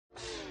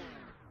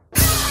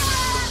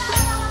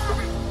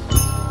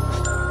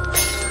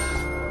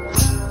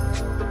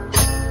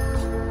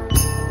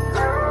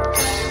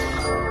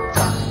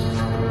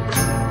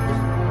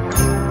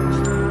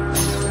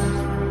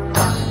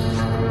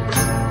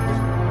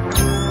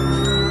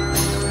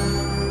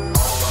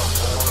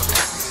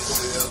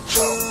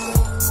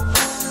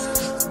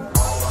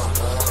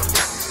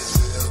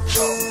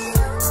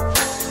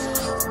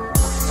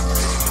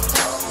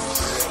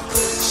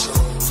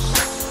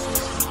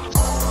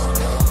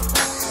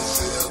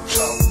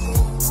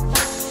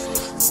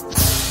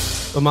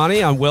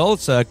Bomani, I'm Will.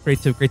 It's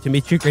great to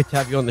meet you. Great to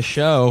have you on the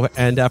show.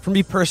 And for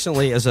me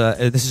personally, this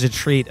is a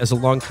treat. As a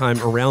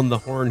longtime Around the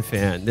Horn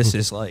fan, this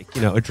is like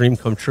a dream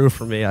come true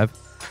for me. I've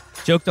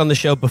joked on the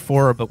show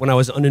before, but when I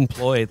was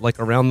unemployed, like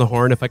Around the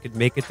Horn, if I could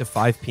make it to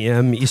 5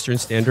 p.m. Eastern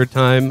Standard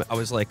Time, I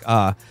was like,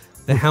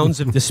 the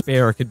hounds of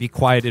despair could be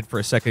quieted for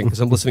a second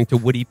because I'm listening to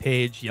Woody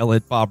Page yell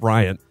at Bob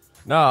Bryant.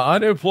 No,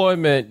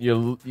 unemployment.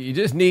 You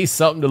just need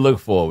something to look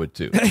forward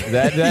to.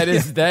 That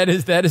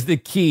is the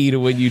key to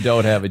when you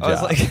don't have a job. I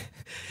was like,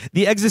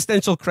 the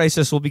existential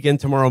crisis will begin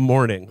tomorrow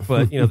morning,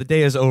 but the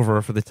day is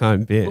over for the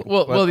time being.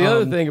 Well, the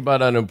other thing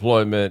about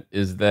unemployment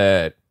is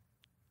that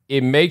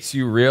it makes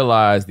you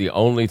realize the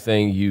only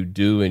thing you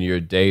do in your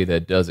day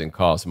that doesn't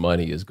cost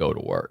money is go to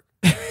work.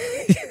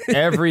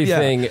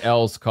 Everything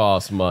else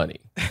costs money.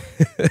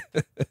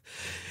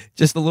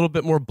 Just a little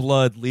bit more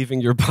blood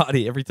leaving your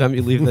body every time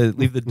you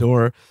leave the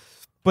door.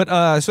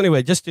 But so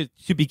anyway, just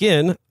to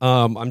begin,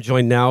 I'm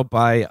joined now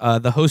by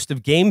the host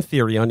of Game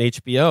Theory on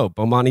HBO,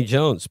 Bomani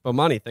Jones.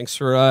 Bomani, thanks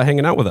for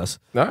hanging out with us.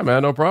 No,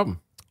 man, no problem.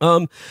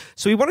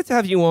 So we wanted to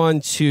have you on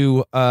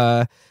to,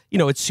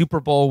 it's Super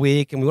Bowl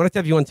week, and we wanted to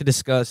have you on to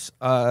discuss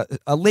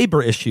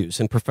labor issues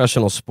in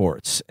professional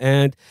sports.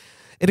 And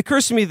it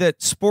occurs to me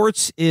that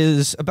sports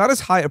is about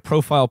as high a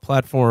profile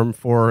platform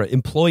for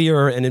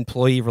employer and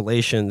employee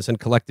relations and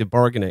collective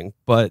bargaining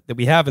that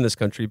we have in this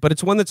country, but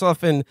it's one that's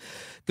often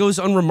goes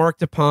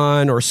unremarked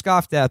upon or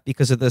scoffed at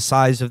because of the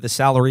size of the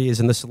salaries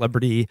and the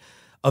celebrity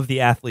of the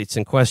athletes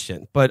in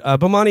question. But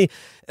Bomani,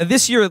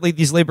 this year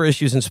these labor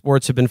issues in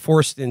sports have been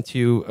forced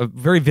into a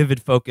very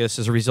vivid focus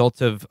as a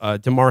result of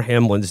Damar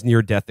Hamlin's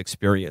near-death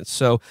experience.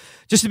 So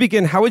just to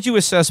begin, how would you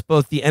assess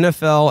both the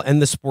NFL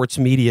and the sports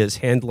media's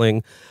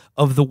handling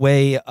of the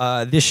way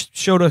this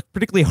showed a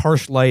particularly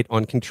harsh light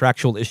on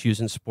contractual issues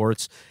in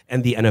sports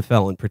and the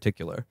NFL in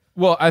particular?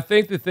 Well, I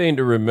think the thing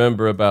to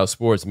remember about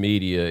sports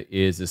media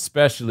is,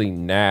 especially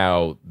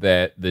now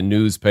that the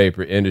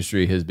newspaper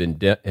industry has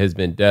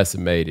been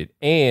decimated,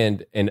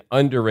 and an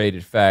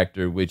underrated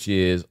factor, which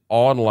is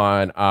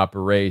online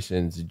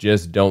operations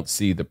just don't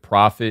see the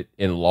profit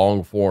in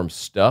long form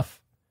stuff.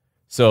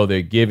 So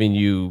they're giving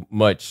you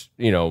much,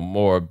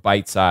 more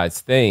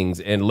bite-sized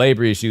things, and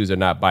labor issues are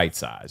not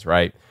bite-sized,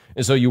 right?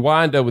 And so you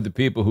wind up with the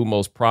people who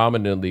most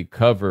prominently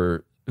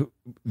cover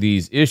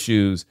these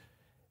issues.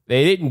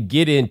 They didn't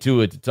get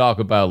into it to talk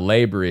about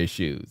labor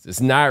issues.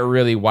 It's not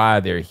really why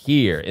they're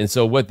here. And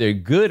so what they're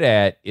good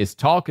at is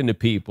talking to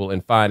people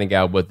and finding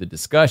out what the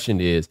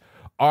discussion is.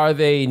 Are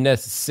they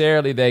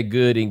necessarily that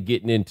good in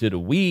getting into the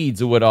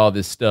weeds of what all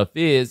this stuff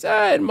is?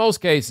 In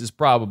most cases,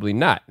 probably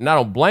not. And I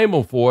don't blame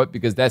them for it,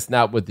 because that's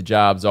not what the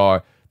jobs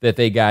are that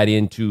they got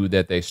into,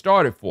 that they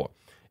started for.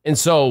 And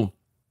so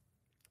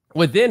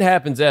what then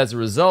happens as a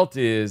result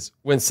is,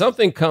 when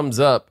something comes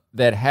up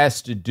that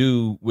has to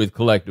do with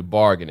collective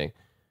bargaining,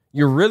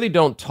 you really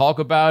don't talk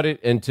about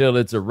it until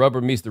it's a rubber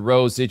meets the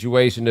road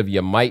situation of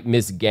you might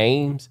miss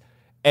games,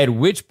 at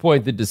which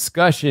point the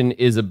discussion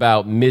is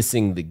about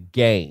missing the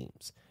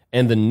games.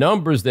 And the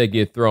numbers that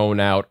get thrown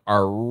out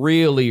are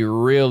really,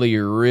 really,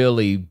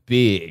 really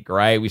big,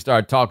 right? We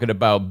start talking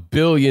about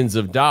billions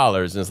of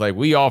dollars, and it's like,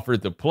 we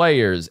offered the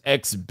players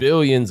X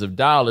billions of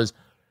dollars.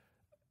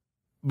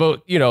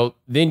 But,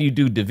 then you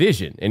do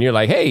division, and you're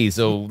like, hey,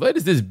 so what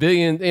is this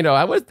billion,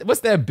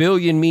 what's that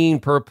billion mean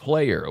per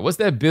player? What's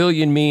that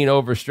billion mean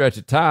over a stretch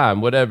of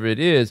time, whatever it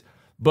is?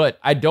 But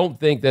I don't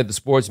think that the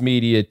sports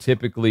media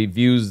typically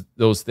views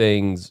those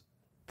things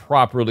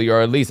properly, or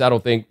at least I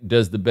don't think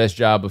does the best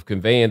job of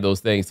conveying those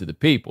things to the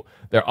people.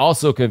 They're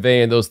also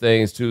conveying those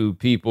things to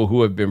people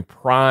who have been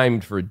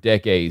primed for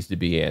decades to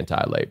be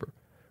anti-labor,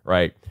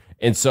 right?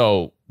 And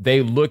so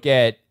they look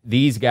at,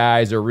 these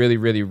guys are really,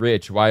 really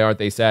rich. Why aren't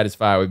they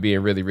satisfied with being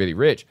really, really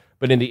rich?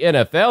 But in the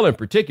NFL in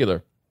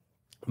particular,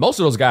 most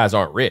of those guys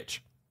aren't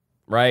rich,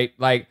 right?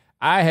 Like,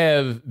 I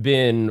have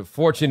been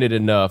fortunate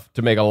enough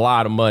to make a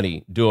lot of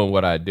money doing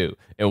what I do.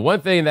 And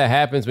one thing that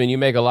happens when you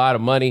make a lot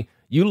of money,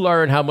 you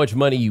learn how much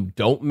money you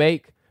don't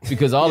make,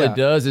 because all it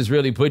does is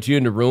really put you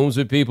into rooms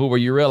with people where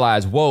you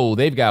realize, whoa,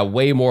 they've got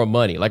way more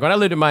money. Like when I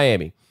lived in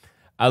Miami,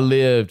 I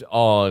lived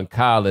on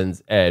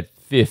Collins at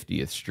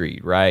 50th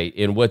Street, right,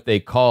 in what they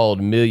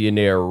called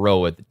Millionaire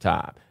Row at the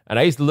time. And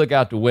I used to look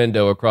out the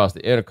window across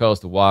the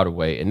Intercoastal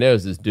Waterway, and there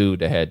was this dude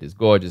that had this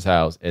gorgeous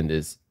house and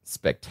this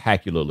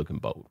spectacular looking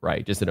boat,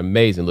 right? Just an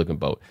amazing looking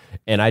boat.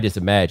 And I just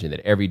imagined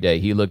that every day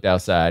he looked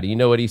outside, and you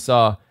know what he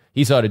saw?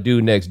 He saw the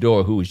dude next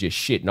door who was just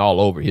shitting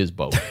all over his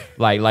boat.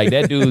 like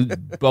that dude's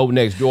boat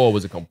next door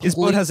was a completely... His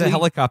boat has a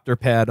helicopter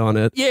pad on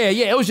it. Yeah,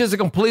 it was just a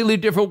completely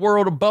different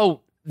world of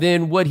boat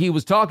than what he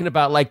was talking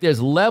about. Like,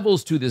 there's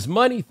levels to this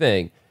money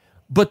thing.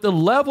 But the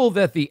level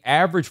that the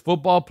average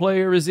football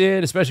player is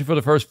in, especially for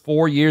the first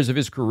 4 years of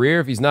his career,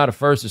 if he's not a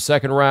first or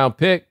second round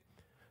pick,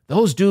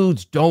 those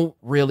dudes don't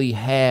really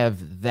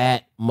have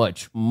that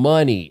much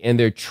money, and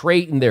they're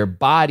trading their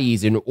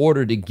bodies in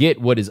order to get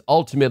what is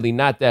ultimately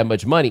not that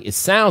much money. It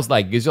sounds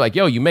like, because you're like,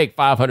 yo, you make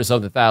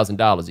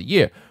 $500,000 a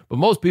year. But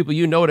most people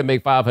that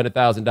make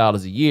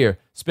 $500,000 a year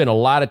spend a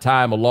lot of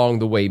time along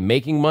the way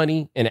making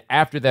money. And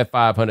after that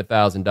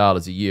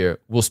 $500,000 a year,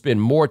 will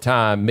spend more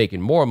time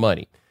making more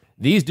money.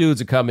 These dudes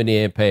are coming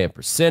in paying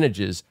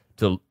percentages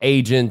to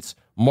agents,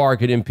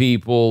 marketing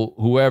people,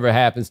 whoever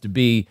happens to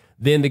be,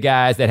 then the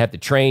guys that have to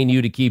train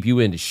you to keep you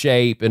into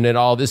shape, and then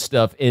all this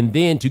stuff, and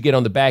then to get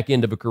on the back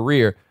end of a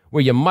career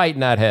where you might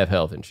not have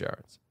health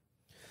insurance.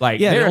 Like,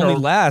 yeah, it only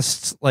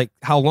lasts like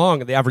how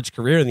long? The average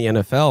career in the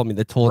NFL, I mean,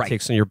 the toll it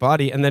takes on your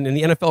body. And then in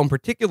the NFL in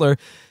particular,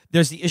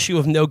 there's the issue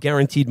of no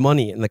guaranteed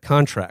money in the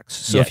contracts.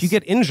 So if you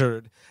get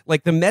injured,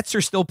 like the Mets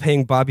are still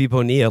paying Bobby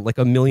Bonilla like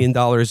 $1 million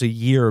a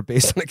year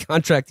based on a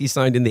contract he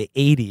signed in the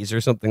 80s or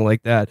something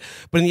like that.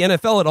 But in the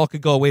NFL, it all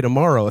could go away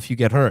tomorrow if you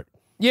get hurt.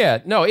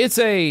 Yeah, no, it's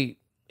a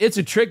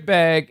trick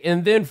bag.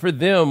 And then for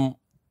them,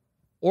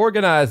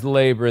 organized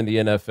labor in the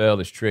NFL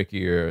is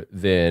trickier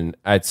than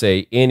I'd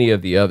say any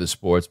of the other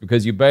sports,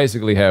 because you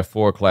basically have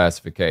 4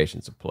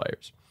 classifications of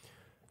players.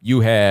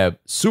 You have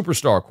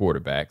superstar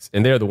quarterbacks,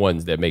 and they're the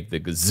ones that make the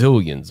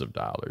gazillions of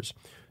dollars.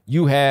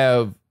 You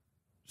have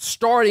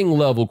starting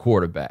level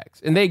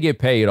quarterbacks, and they get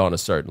paid on a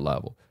certain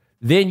level.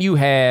 Then you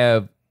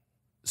have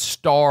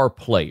star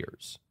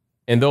players,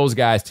 and those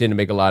guys tend to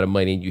make a lot of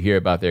money, and you hear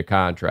about their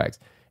contracts.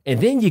 And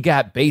then you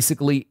got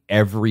basically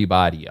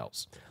everybody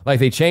else. Like,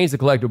 they changed the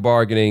collective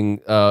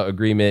bargaining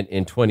agreement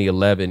in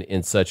 2011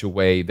 in such a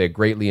way that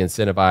greatly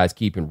incentivized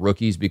keeping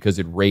rookies, because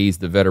it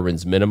raised the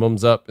veterans'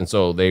 minimums up. And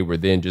so they were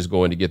then just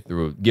going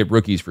to get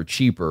rookies for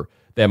cheaper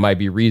that might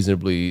be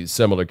reasonably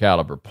similar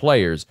caliber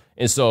players.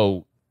 And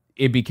so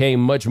it became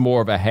much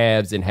more of a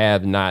haves and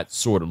have-nots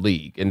sort of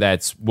league. And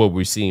that's what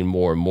we're seeing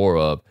more and more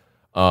of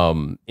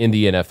in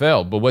the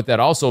NFL. But what that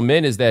also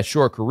meant is that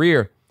short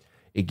career,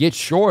 it gets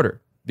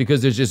shorter,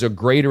 because there's just a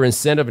greater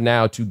incentive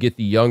now to get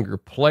the younger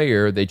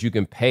player that you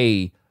can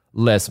pay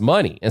less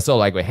money. And so,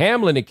 like with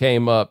Hamlin, it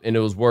came up and it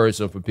was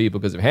worrisome for people,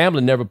 because if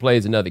Hamlin never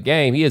plays another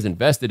game, he is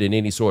invested in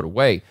any sort of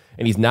way.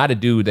 And he's not a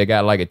dude that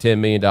got like a $10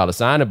 million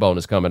signing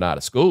bonus coming out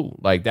of school.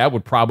 Like, that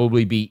would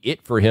probably be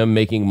it for him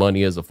making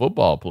money as a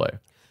football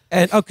player.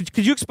 And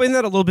could you explain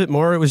that a little bit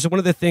more? It was one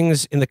of the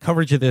things in the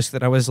coverage of this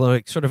that I was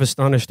like sort of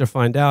astonished to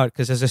find out,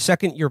 because as a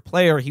second-year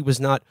player, he was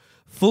not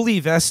fully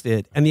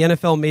vested, and the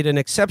NFL made an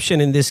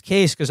exception in this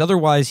case, because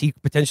otherwise he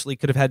potentially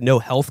could have had no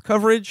health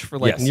coverage for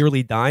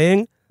nearly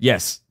dying.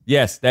 Yes,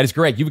 that is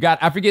correct. You've got,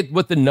 I forget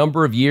what the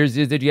number of years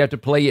is that you have to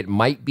play. It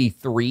might be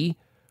 3,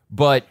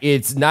 but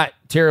it's not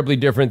terribly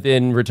different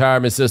than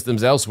retirement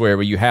systems elsewhere,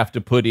 where you have to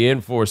put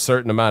in for a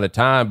certain amount of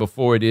time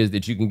before it is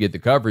that you can get the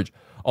coverage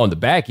on the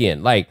back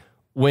end. Like,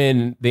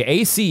 when the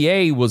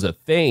ACA was a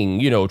thing,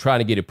 trying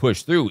to get it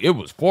pushed through, it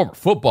was former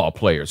football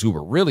players who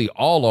were really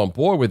all on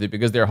board with it,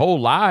 because their whole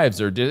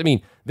lives are,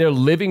 they're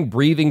living,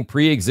 breathing,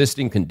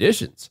 pre-existing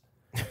conditions.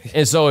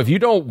 And so if you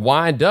don't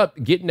wind up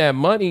getting that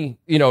money,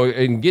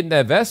 and getting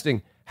that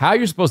vesting, how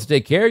you're supposed to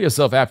take care of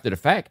yourself after the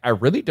fact, I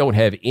really don't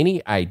have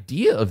any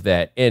idea of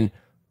that. And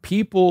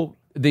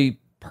the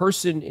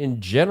person in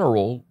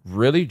general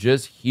really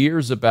just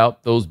hears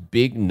about those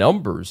big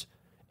numbers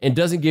and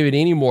doesn't give it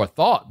any more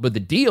thought. But the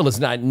deal is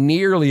not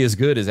nearly as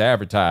good as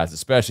advertised,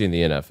 especially in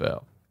the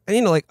NFL.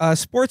 And,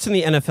 sports in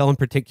the NFL in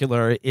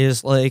particular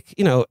is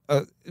in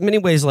many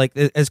ways,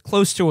 as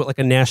close to like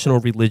a national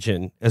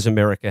religion as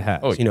America has.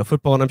 Oh, yeah.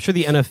 Football. And I'm sure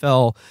the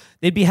NFL,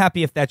 they'd be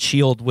happy if that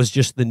shield was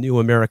just the new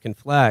American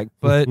flag.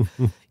 But,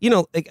 but in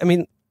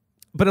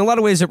a lot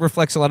of ways, it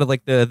reflects a lot of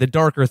the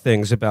darker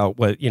things about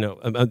what,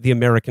 the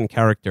American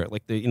character,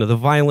 like the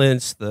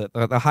violence,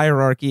 the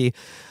hierarchy.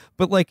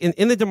 But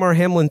in the Damar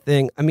Hamlin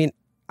thing,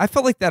 I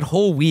felt like that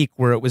whole week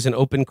where it was an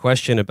open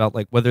question about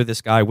whether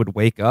this guy would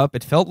wake up,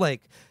 it felt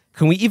like,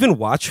 can we even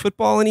watch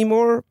football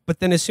anymore? But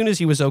then as soon as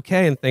he was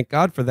okay, and thank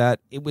God for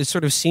that, it was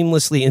sort of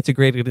seamlessly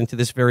integrated into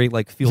this very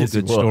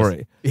feel-good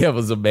story. Yeah, it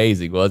was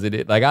amazing, wasn't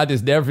it? I'll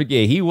just never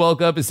forget. He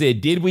woke up and said,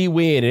 "Did we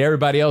win?" And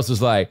everybody else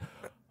was like,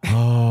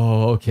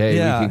 "Oh, okay,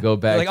 yeah. We can go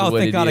back to what it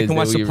is." Thank God I can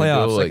watch the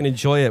playoffs. I can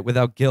enjoy it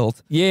without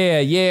guilt. Yeah.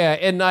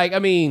 And I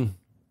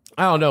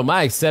don't know.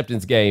 My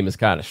acceptance game is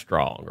kind of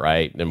strong,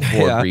 right? And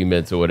 4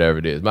 agreements or whatever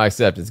it is. My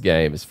acceptance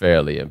game is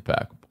fairly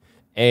impeccable.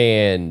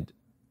 And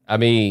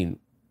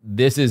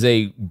this is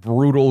a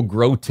brutal,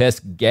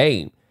 grotesque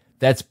game.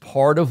 That's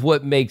part of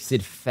what makes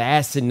it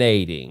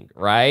fascinating,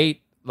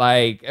 right?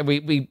 I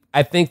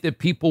think that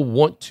people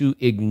want to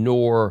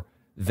ignore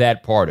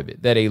that part of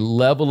it, that a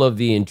level of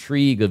the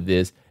intrigue of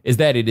this is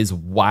that it is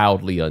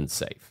wildly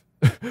unsafe.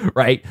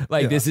 Right?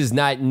 This is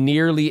not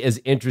nearly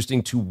as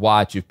interesting to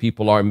watch if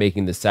people aren't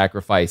making the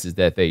sacrifices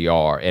that they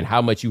are, and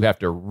how much you have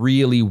to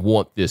really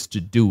want this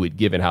to do it,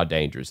 given how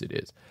dangerous it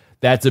is.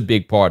 That's a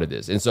big part of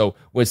this. And so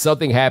when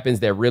something happens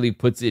that really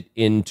puts it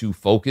into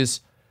focus,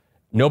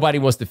 nobody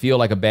wants to feel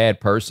like a bad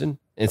person.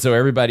 And so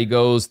everybody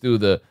goes through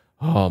the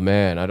oh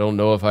man, I don't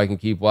know if I can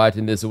keep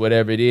watching this or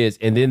whatever it is.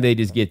 And then they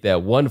just get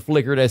that one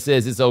flicker that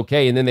says it's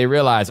okay. And then they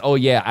realize, oh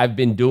yeah, I've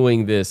been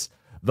doing this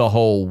the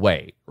whole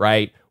way,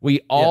 right?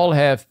 We all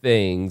have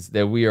things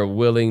that we are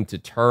willing to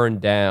turn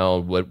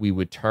down what we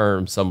would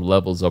term some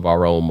levels of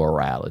our own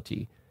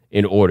morality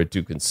in order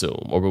to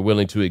consume, or we're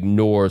willing to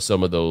ignore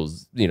some of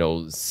those,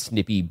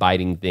 snippy,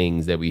 biting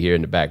things that we hear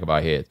in the back of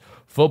our heads.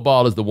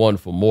 Football is the one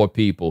for more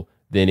people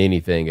than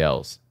anything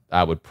else,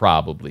 I would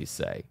probably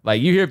say.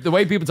 Like, you hear the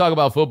way people talk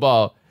about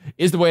football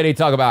is the way they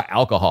talk about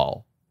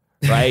alcohol,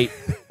 right?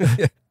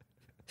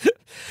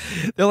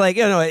 They're like,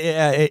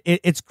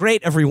 it's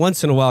great every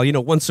once in a while,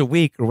 once a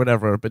week or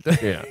whatever. But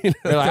yeah,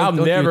 they're like, I'm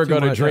never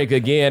going to drink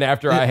again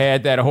after I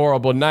had that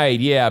horrible night.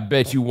 Yeah, I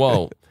bet you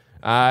won't.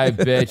 I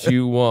bet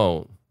you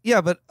won't. Yeah,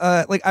 but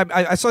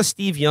I saw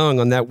Steve Young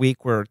on that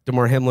week where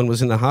Damar Hamlin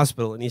was in the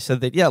hospital, and he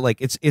said that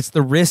it's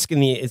the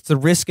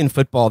risk in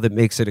football that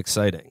makes it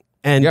exciting.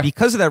 And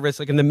because of that risk,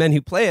 and the men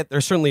who play it,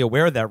 they're certainly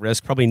aware of that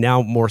risk, probably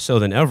now more so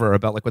than ever,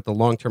 about what the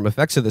long-term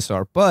effects of this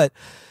are. But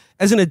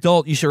as an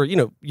adult, you should,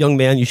 young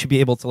man, you should be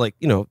able to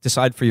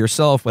decide for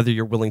yourself whether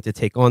you're willing to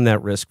take on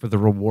that risk for the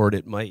reward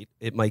it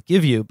might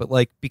give you.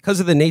 But because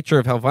of the nature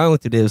of how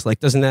violent it is,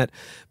 doesn't that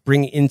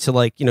bring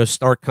into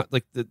stark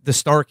the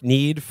stark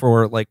need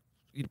for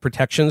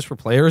protections for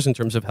players in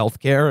terms of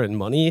healthcare and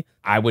money?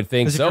 I would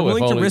think so. If you're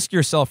willing to risk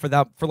yourself for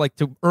that,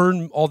 to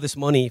earn all this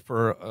money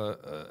for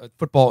a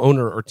football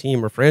owner or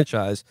team or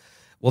franchise,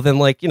 well then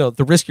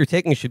the risk you're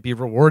taking should be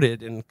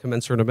rewarded in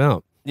commensurate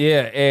amount.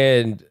 Yeah,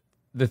 and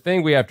the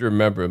thing we have to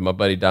remember, my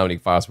buddy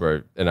Dominic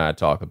Fosberg and I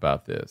talk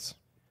about this,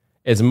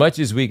 as much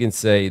as we can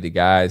say the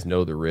guys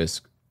know the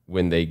risk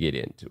when they get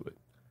into it,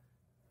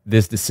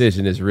 this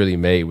decision is really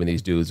made when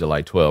these dudes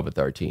are 12 or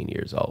 13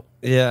 years old.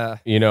 Yeah.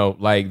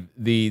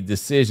 The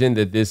decision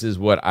that this is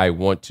what I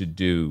want to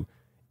do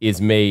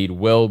is made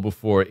well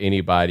before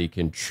anybody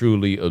can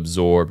truly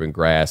absorb and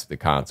grasp the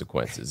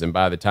consequences. And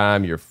by the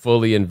time you're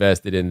fully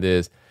invested in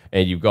this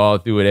and you've gone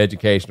through an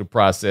educational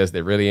process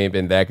that really ain't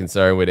been that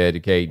concerned with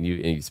educating you,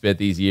 and you spent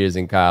these years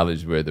in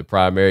college where the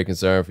primary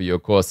concern for your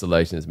course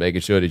selection is making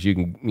sure that you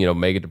can,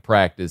 make it to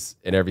practice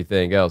and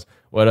everything else,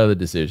 what other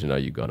decision are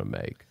you going to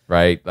make,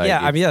 right?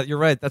 You're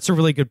right. That's a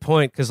really good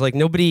point, because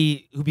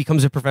nobody who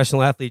becomes a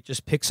professional athlete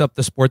just picks up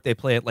the sport they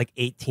play at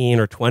 18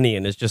 or 20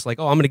 and is just oh, I'm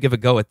going to give a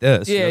go at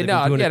this. Yeah, they've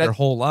been doing it their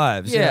whole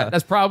lives. Yeah,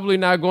 that's probably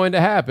not going to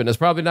happen. That's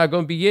probably not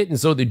going to be it. And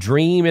so the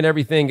dream and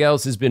everything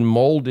else has been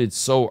molded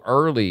so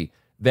early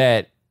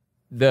that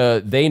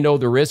they know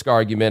the risk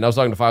argument. I was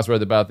talking to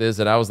Fosworth about this,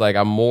 and I was like,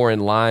 I'm more in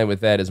line with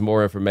that as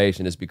more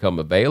information has become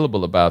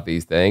available about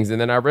these things.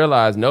 And then I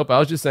realized, nope, I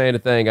was just saying the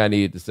thing I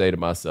needed to say to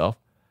myself.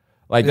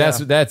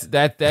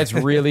 That's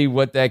really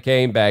what that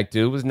came back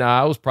to.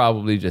 I was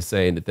probably just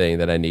saying the thing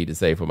that I need to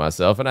say for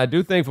myself. And I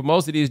do think for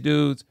most of these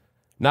dudes,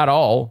 not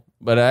all,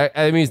 but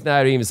I mean, it's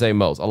not even say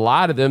most. A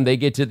lot of them, they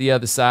get to the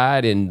other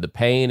side and the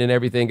pain and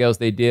everything else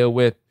they deal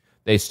with,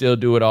 they still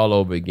do it all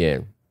over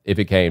again if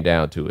it came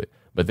down to it.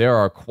 But there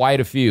are quite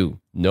a few,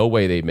 no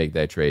way they'd make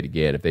that trade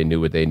again if they knew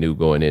what they knew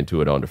going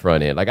into it on the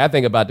front end. I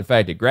think about the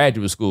fact that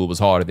graduate school was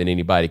harder than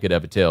anybody could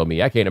ever tell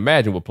me. I can't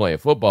imagine what playing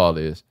football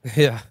is.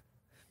 Yeah.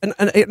 And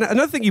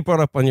another thing you brought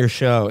up on your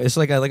show is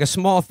a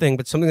small thing,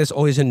 but something that's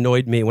always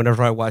annoyed me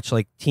whenever I watch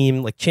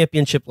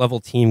championship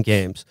level team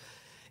games,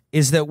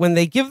 is that when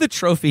they give the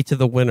trophy to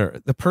the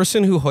winner, the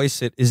person who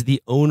hoists it is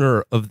the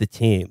owner of the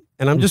team.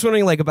 And I'm just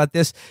wondering about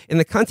this in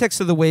the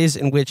context of the ways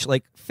in which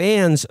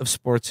fans of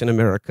sports in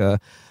America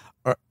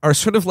are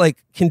sort of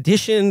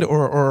conditioned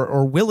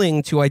or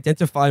willing to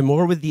identify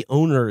more with the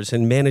owners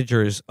and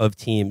managers of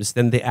teams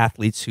than the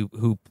athletes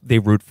who they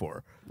root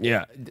for.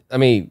 Yeah. I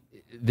mean,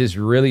 this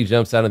really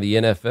jumps out of the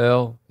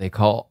NFL. They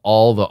call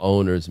all the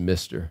owners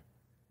Mr.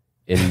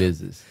 and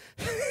Mrs.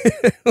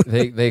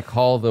 they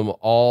call them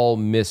all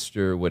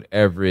Mr.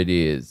 whatever it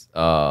is.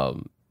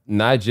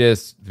 Not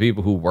just the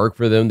people who work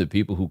for them, the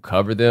people who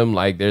cover them.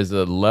 There's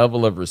a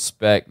level of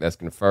respect that's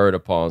conferred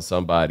upon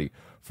somebody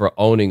for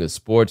owning a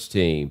sports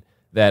team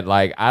that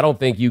I don't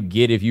think you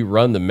get if you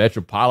run the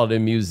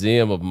Metropolitan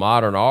Museum of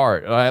Modern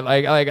Art.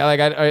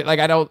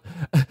 I don't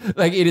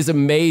it is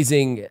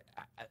amazing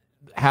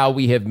how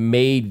we have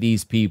made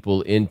these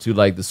people into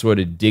the sort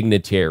of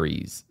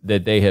dignitaries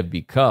that they have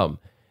become.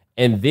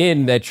 And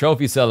then that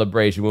trophy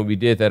celebration, when we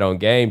did that on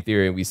Game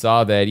Theory, and we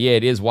saw that,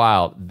 it is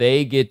wild.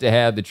 They get to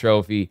have the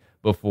trophy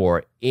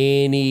before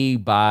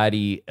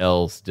anybody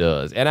else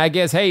does. And I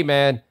guess, hey,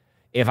 man,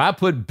 if I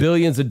put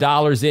billions of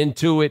dollars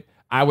into it,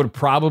 I would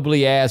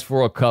probably ask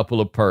for a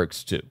couple of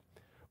perks too.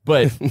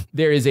 But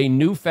there is a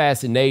new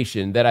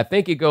fascination that I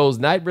think it goes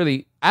not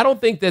really, I don't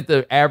think that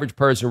the average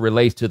person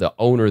relates to the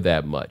owner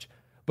that much.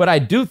 But I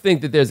do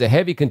think that there's a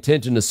heavy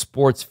contingent of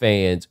sports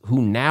fans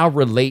who now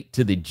relate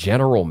to the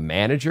general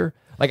manager.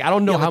 I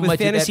don't know how much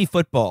fantasy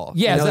football.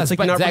 Yeah, it's that's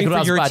you're not exactly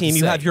rooting for your team. to You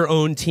say. have your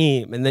own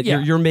team, and that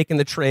you're making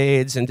the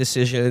trades and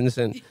decisions.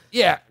 And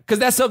because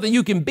that's something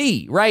you can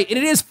be, right? And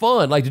it is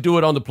fun, to do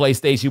it on the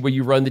PlayStation where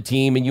you run the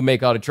team and you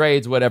make all the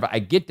trades, whatever. I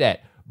get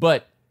that,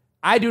 but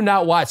I do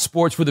not watch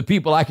sports for the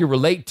people I can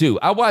relate to.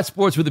 I watch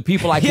sports for the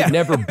people I can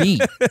never be.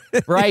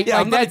 Right?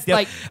 Yeah,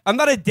 like I'm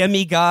not a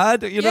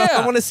demigod. You know,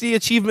 I want to see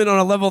achievement on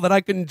a level that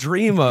I can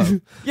dream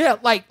of. Yeah,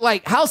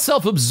 like how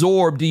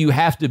self-absorbed do you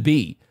have to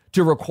be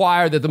to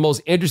require that the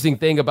most interesting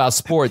thing about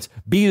sports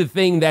be the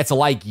thing that's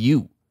like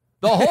you?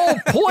 The whole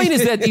point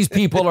is that these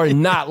people are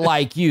not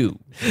like you.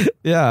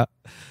 Yeah.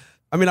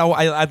 I mean,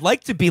 I'd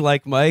like to be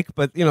like Mike,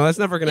 but, you know, that's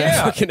never going to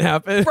fucking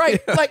happen.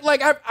 Right.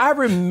 Like I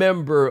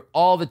remember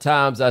all the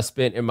times I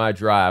spent in my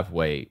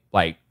driveway,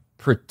 like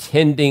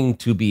pretending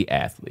to be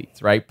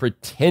athletes, right?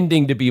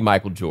 Pretending to be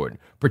Michael Jordan,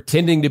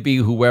 pretending to be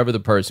whoever the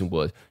person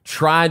was,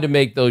 trying to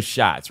make those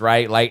shots,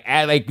 right?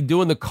 Like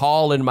doing the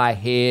call in my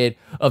head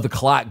of the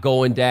clock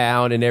going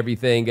down and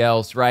everything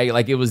else, right?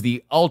 Like it was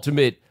the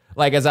ultimate.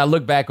 Like, as I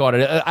look back on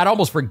it, I'd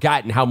almost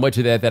forgotten how much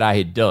of that I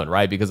had done,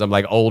 right? Because I'm,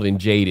 like, old and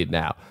jaded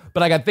now. But,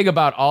 like, I think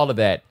about all of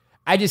that.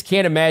 I just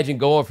can't imagine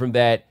going from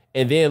that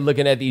and then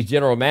looking at these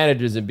general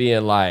managers and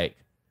being like,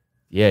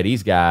 yeah,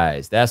 these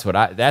guys, no.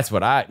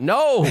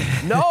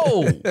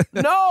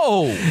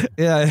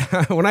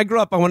 Yeah, when I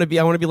grow up, I want to be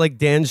like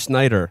Dan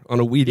Schneider on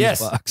a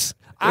Wheaties box.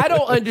 I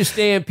don't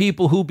understand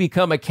people who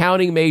become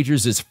accounting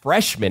majors as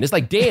freshmen. It's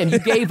like, Dan, you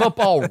gave up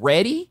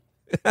already?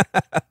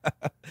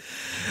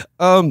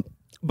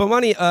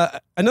 Bomani,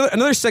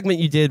 another segment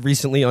you did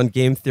recently on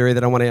game theory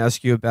that I want to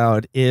ask you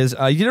about is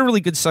you did a really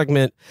good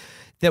segment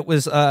that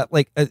was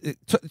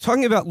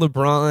talking about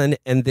LeBron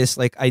and this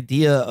like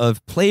idea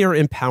of player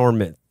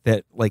empowerment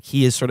that like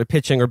he is sort of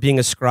pitching or being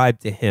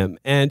ascribed to him.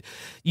 And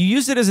you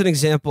used it as an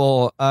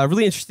example, a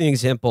really interesting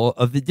example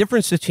of the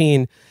difference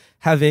between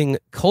having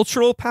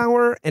cultural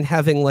power and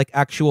having like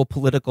actual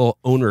political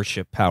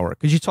ownership power.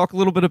 Could you talk a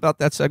little bit about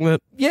that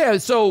segment? Yeah.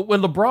 So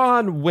when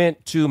LeBron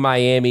went to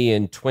Miami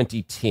in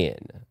 2010,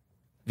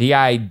 the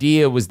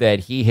idea was that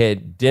he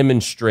had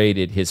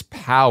demonstrated his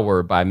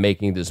power by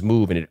making this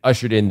move, and it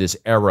ushered in this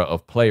era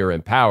of player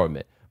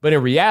empowerment. But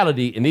in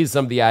reality, and these are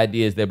some of the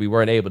ideas that we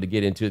weren't able to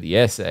get into the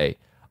essay,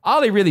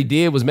 all he really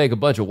did was make a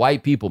bunch of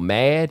white people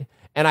mad.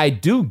 And I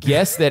do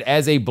guess that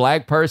as a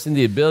black person,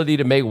 the ability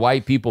to make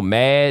white people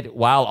mad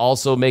while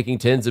also making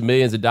tens of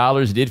millions of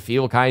dollars did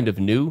feel kind of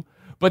new.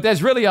 But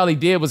that's really all he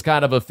did was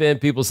kind of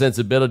offend people's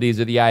sensibilities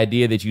or the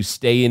idea that you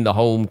stay in the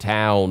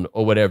hometown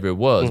or whatever it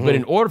was. Mm-hmm. But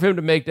in order for him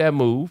to make that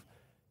move,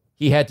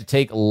 he had to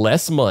take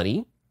less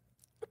money.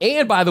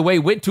 And by the way,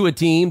 went to a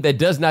team that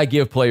does not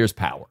give players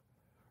power.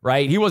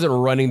 Right? He wasn't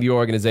running the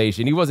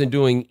organization. He wasn't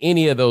doing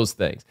any of those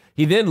things.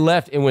 He then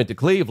left and went to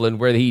Cleveland,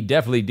 where he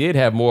definitely did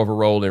have more of a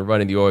role in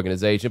running the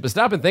organization. But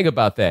stop and think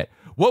about that.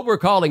 What we're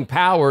calling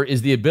power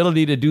is the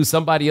ability to do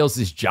somebody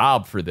else's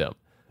job for them.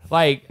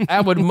 Like,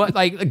 I would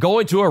like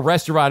going to a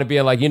restaurant and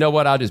being like, you know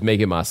what? I'll just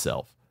make it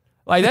myself.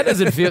 Like that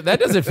doesn't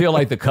feel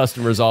like the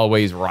customer's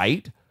always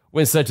right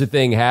when such a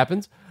thing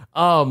happens.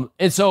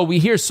 And so we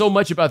hear so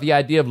much about the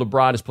idea of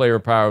LeBron as player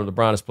empowerment,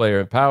 LeBron as player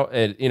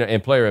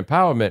and player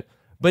empowerment.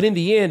 But in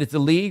the end, it's a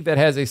league that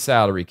has a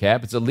salary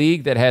cap. It's a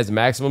league that has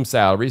maximum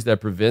salaries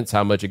that prevents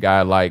how much a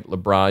guy like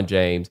LeBron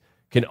James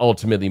can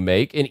ultimately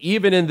make. And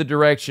even in the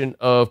direction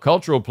of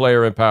cultural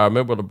player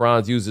empowerment, where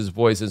LeBron's used his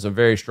voice in some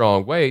very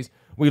strong ways,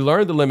 we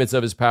learned the limits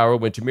of his power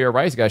when Tamir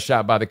Rice got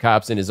shot by the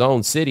cops in his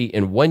own city.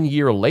 And 1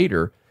 year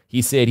later,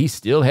 he said he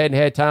still hadn't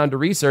had time to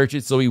research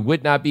it, so he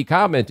would not be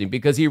commenting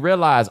because he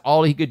realized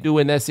all he could do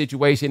in that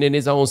situation in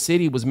his own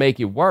city was make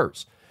it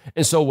worse.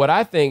 And so what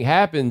I think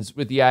happens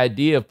with the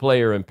idea of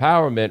player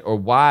empowerment, or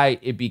why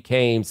it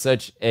became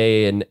such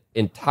an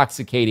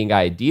intoxicating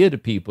idea to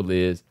people,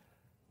 is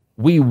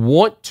we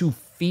want to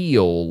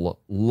feel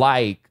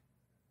like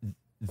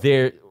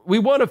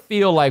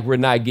we're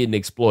not getting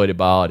exploited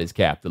by all this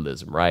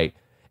capitalism, right?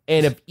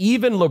 And if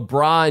even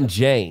LeBron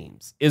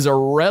James is a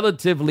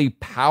relatively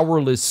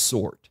powerless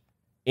sort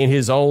in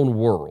his own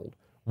world,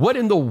 what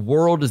in the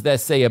world does that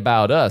say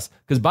about us?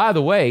 Because by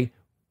the way,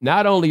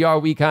 not only are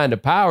we kind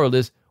of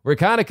powerless, we're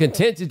kind of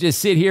content to just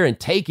sit here and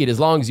take it as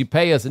long as you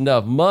pay us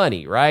enough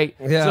money, right?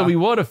 Yeah. So we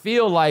want to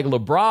feel like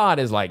LeBron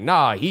is like,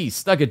 nah, he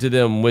stuck it to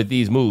them with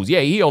these moves.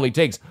 Yeah, he only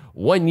takes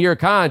 1 year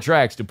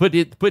contracts to put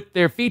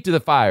their feet to the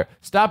fire.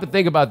 Stop and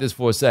think about this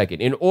for a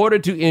second. In order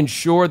to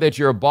ensure that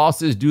your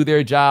bosses do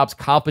their jobs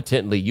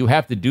competently, you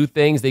have to do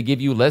things that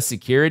give you less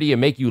security and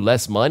make you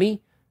less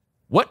money.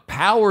 What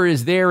power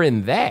is there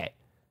in that?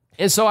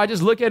 And so I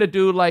just look at a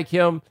dude like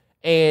him,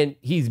 and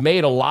he's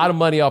made a lot of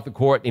money off the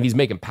court, and he's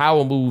making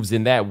power moves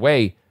in that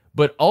way.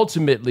 But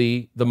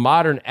ultimately, the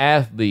modern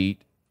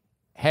athlete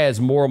has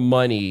more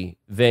money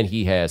than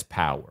he has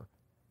power.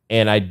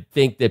 And I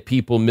think that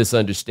people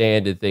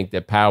misunderstand and think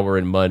that power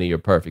and money are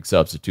perfect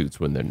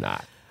substitutes when they're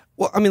not.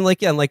 Well, I mean,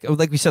 like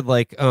we said,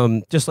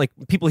 just like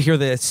people hear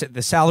the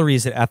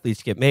salaries that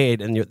athletes get made,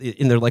 and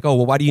they're like, oh,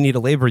 well, why do you need a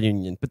labor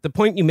union? But the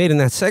point you made in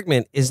that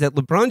segment is that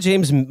LeBron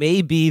James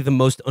may be the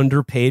most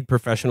underpaid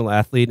professional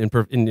athlete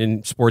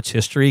in sports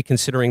history,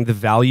 considering the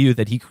value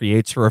that he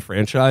creates for a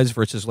franchise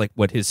versus like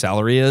what his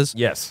salary is.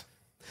 Yes.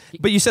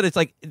 But you said it's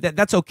like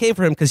that's okay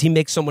for him because he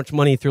makes so much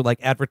money through like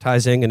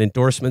advertising and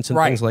endorsements and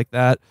things like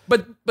that.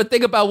 But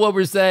think about what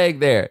we're saying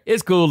there.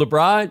 It's cool,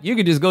 LeBron. You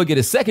can just go get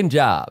a second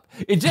job.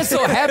 It just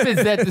so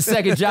happens that the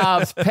second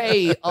jobs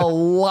pay a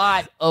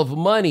lot of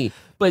money.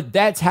 But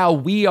that's how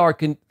we are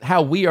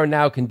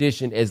now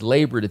conditioned as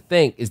labor to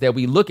think, is that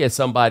we look at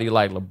somebody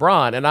like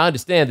LeBron, and I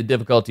understand the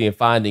difficulty in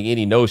finding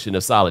any notion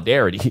of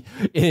solidarity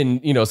in,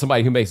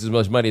 somebody who makes as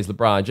much money as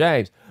LeBron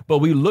James. But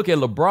we look at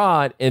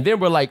LeBron and then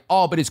we're like,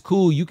 oh, but it's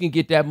cool. You can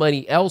get that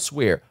money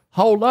elsewhere.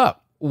 Hold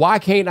up. Why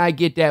can't I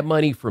get that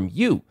money from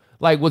you?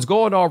 Like what's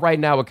going on right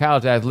now with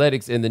college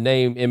athletics and the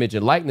name, image,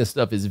 and likeness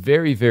stuff is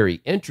very, very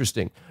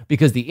interesting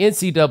because the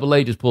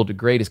NCAA just pulled the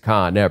greatest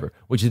con ever,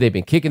 which is they've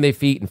been kicking their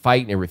feet and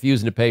fighting and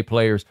refusing to pay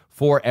players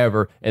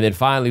forever. And then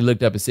finally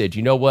looked up and said,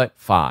 you know what?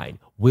 Fine.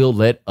 We'll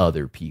let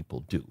other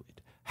people do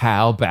it.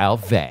 How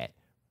about that?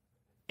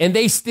 And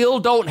they still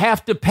don't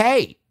have to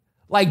pay.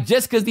 Like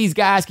just because these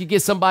guys can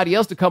get somebody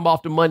else to come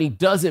off the money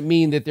doesn't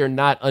mean that they're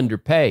not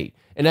underpaid.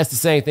 And that's the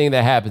same thing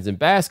that happens in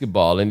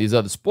basketball and these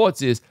other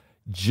sports is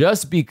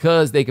just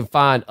because they can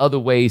find other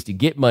ways to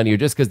get money or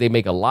just because they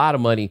make a lot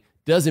of money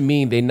doesn't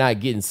mean they're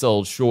not getting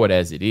sold short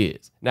as it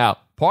is. Now,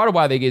 part of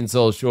why they're getting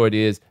sold short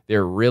is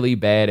they're really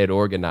bad at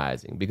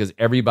organizing because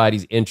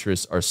everybody's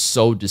interests are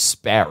so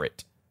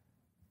disparate,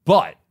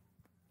 but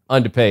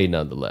underpaid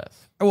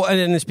nonetheless. Well,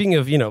 and speaking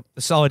of,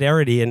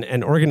 solidarity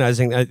and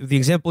organizing, the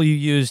example you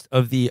used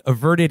of the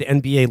averted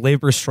NBA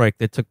labor strike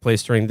that took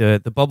place during the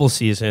bubble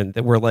season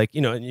that were like,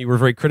 and you were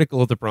very critical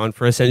of LeBron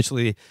for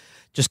essentially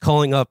just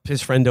calling up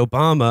his friend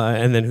Obama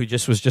and then who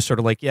was just sort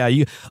of like, yeah,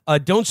 you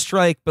don't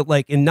strike, but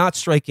like in not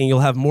striking, you'll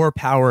have more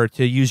power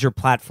to use your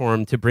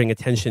platform to bring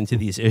attention to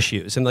these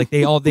issues. And like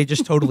they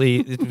just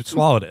totally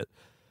swallowed it.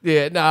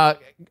 Yeah, no,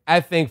 I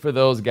think for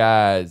those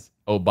guys,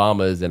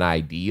 Obama is an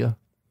idea.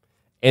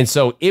 And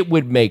so it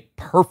would make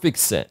perfect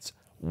sense.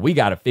 We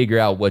got to figure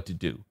out what to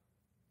do.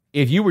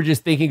 If you were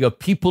just thinking of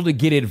people to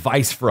get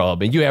advice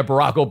from and you have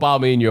Barack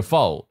Obama in your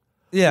phone,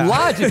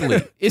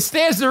 logically, it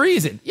stands to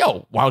reason.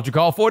 Yo, why don't you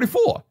call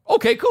 44?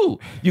 Okay, cool.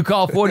 You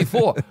call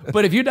 44.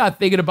 But if you're not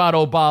thinking about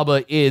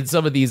Obama in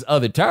some of these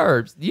other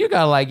terms, you're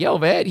kind of like, yo,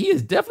 man, he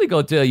is definitely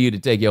going to tell you to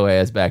take your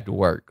ass back to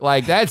work.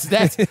 Like that's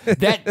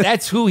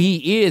who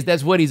he is.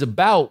 That's what he's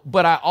about.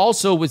 But I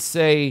also would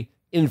say,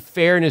 in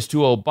fairness to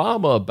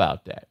Obama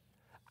about that,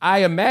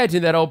 I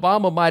imagine that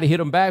Obama might have hit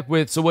him back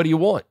with, so what do you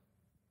want?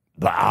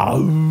 Like,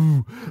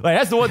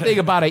 that's the one thing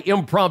about an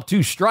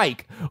impromptu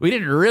strike. We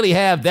didn't really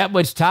have that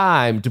much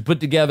time to put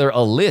together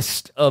a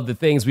list of the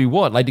things we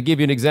want. Like to give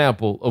you an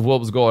example of what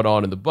was going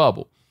on in the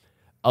bubble.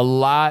 A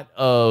lot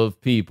of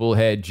people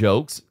had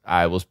jokes.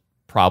 I was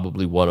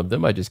probably one of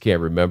them. I just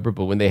can't remember.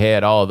 But when they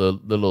had all the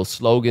little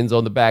slogans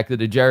on the back of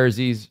the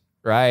jerseys,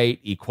 right?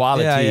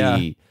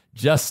 Equality,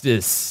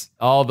 justice,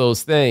 all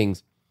those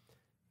things.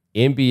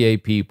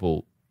 NBA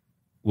people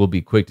will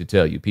be quick to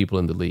tell you, people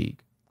in the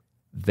league,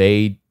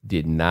 they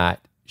did not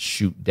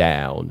shoot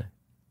down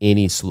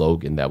any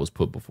slogan that was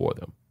put before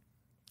them.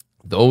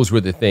 Those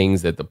were the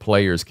things that the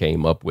players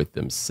came up with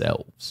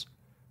themselves,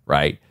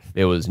 right?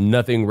 There was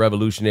nothing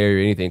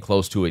revolutionary or anything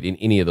close to it in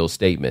any of those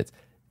statements.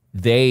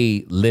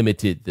 They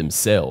limited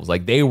themselves.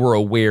 Like they were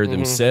aware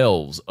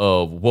themselves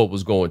of what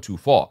was going too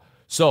far.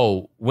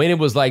 So when it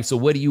was like, so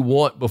what do you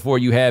want before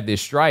you have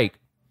this strike?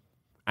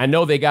 I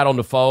know they got on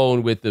the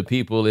phone with the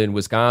people in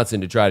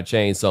Wisconsin to try to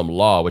change some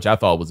law, which I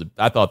thought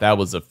that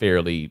was a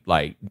fairly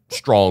like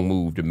strong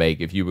move to make.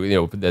 If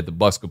that the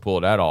Bucks could pull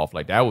that off,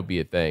 like that would be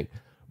a thing.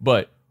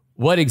 But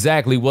what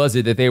exactly was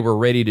it that they were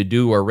ready to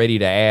do or ready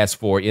to ask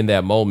for in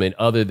that moment,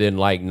 other than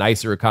like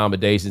nicer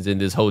accommodations in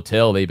this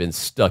hotel they've been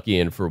stuck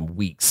in for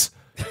weeks?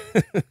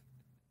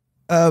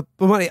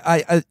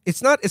 Bomani,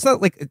 it's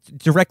not like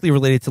directly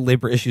related to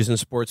labor issues in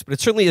sports, but it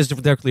certainly is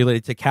directly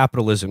related to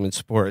capitalism in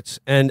sports.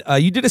 And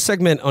you did a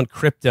segment on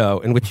crypto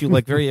in which you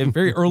like very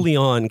very early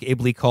on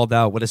ably called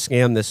out what a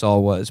scam this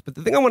all was. But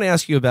the thing I want to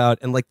ask you about,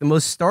 and like the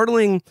most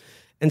startling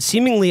and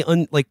seemingly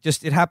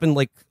it happened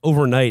like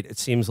overnight, it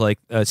seems like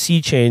a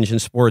sea change in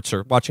sports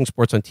or watching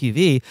sports on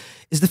TV,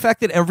 is the fact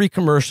that every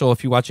commercial,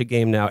 if you watch a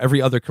game now,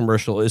 every other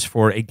commercial is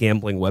for a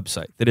gambling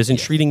website that is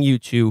entreating you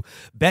to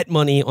bet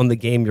money on the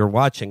game you're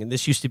watching. And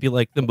this used to be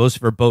like the most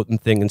verboten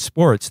thing in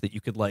sports, that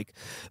you could like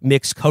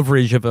mix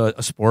coverage of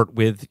a sport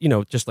with,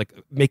 just like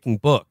making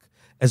book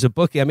as a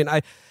bookie. I mean,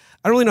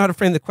 I don't really know how to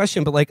frame the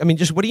question, but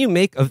just what do you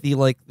make of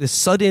the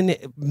sudden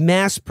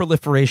mass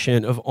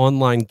proliferation of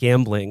online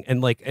gambling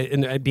and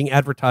being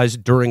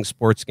advertised during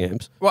sports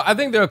games? Well, I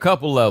think there are a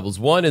couple levels.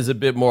 One is a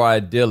bit more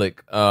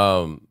idyllic.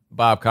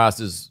 Bob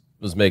Costas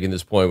was making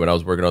this point when I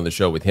was working on the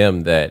show with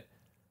him, that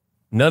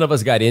none of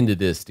us got into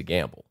this to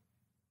gamble,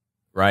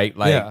 right?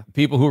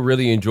 People who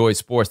really enjoy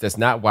sports, that's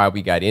not why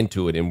we got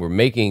into it.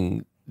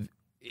 And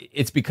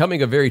it's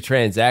becoming a very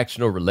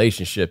transactional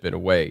relationship in a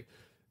way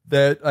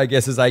that I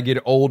guess as I get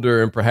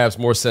older and perhaps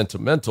more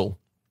sentimental,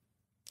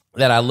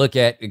 that I look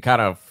at and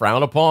kind of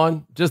frown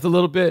upon just a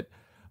little bit.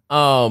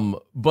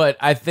 But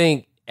I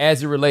think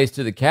as it relates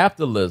to the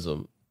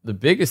capitalism, the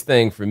biggest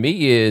thing for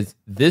me is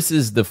this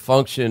is the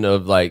function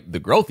of like the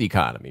growth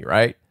economy,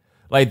 right?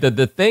 Like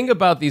the thing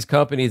about these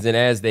companies and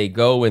as they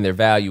go in their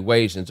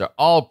valuations are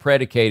all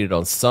predicated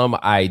on some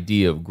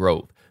idea of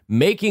growth.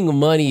 Making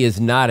money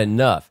is not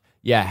enough.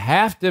 You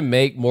have to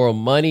make more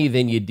money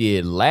than you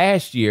did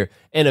last year.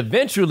 And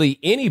eventually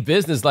any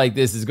business like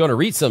this is going to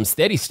reach some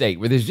steady state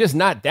where there's just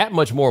not that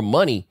much more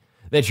money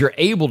that you're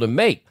able to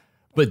make.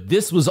 But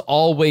this was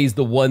always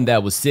the one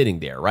that was sitting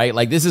there, right?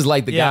 Like this is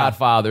like the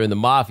Godfather and the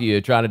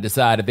Mafia trying to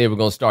decide if they were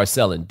going to start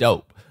selling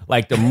dope.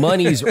 Like the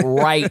money's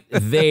right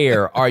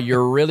there. Are you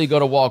really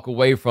going to walk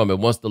away from it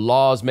once the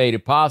laws made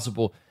it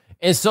possible?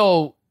 And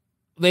so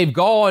they've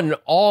gone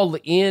all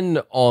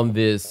in on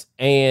this,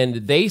 and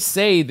they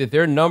say that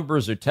their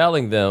numbers are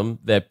telling them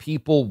that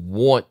people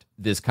want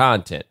this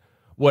content.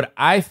 What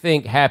I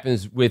think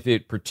happens with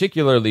it,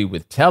 particularly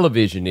with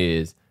television,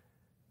 is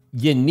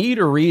you need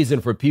a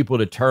reason for people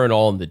to turn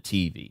on the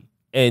TV.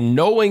 And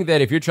knowing that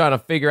if you're trying to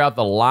figure out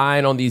the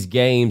line on these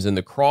games and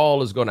the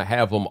crawl is going to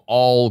have them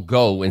all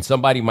go, and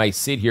somebody might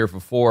sit here for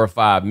 4 or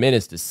 5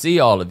 minutes to see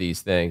all of these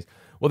things,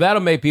 well,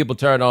 that'll make people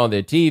turn on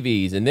their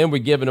TVs. And then we're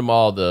giving them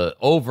all the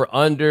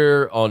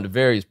over-under on the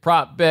various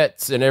prop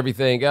bets and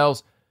everything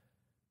else.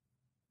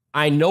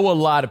 I know a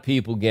lot of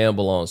people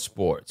gamble on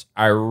sports.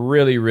 I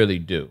really, really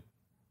do.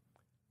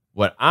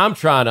 What I'm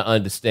trying to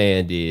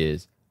understand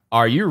is,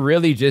 are you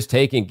really just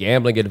taking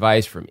gambling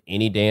advice from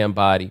any damn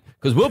body?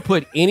 Because we'll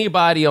put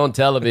anybody on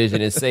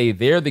television and say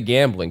they're the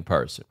gambling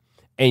person,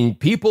 and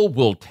people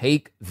will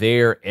take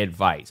their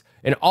advice.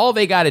 And all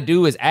they got to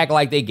do is act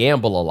like they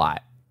gamble a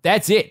lot.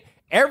 That's it.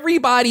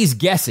 Everybody's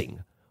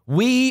guessing.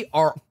 We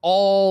are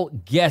all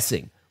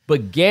guessing.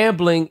 But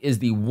gambling is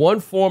the one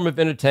form of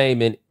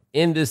entertainment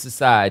in this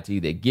society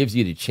that gives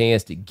you the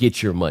chance to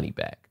get your money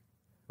back,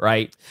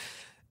 right?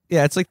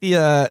 Yeah, it's like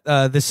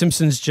the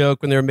Simpsons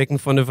joke when they were making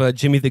fun of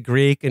Jimmy the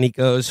Greek, and he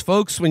goes,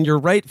 "Folks, when you're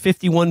right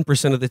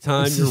 51% of the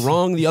time, you're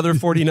wrong the other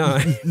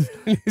 49."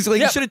 He's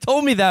like, "You should have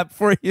told me that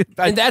before you."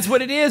 And that's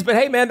what it is. But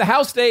hey, man, the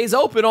house stays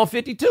open on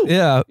 52.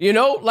 Yeah, you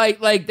know,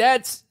 like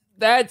that's.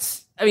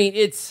 I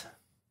mean,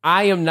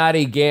 I am not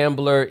a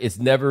gambler. It's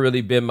never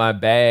really been my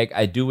bag.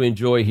 I do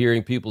enjoy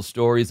hearing people's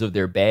stories of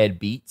their bad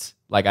beats.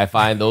 Like I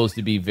find those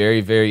to be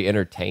very, very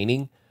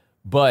entertaining.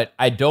 But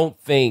I don't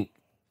think,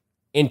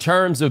 in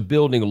terms of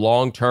building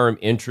long-term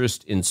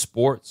interest in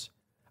sports,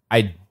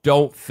 I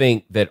don't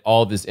think that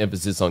all this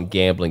emphasis on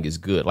gambling is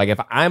good. Like if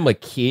I'm a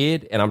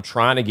kid and I'm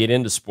trying to get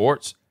into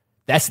sports,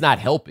 that's not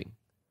helping.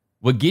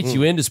 What gets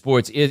you into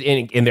sports is,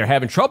 and they're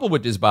having trouble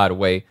with this, by the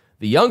way,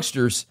 the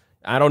youngsters,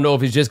 I don't know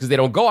if it's just because they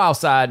don't go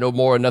outside no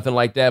more or nothing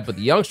like that, but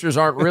the youngsters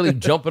aren't really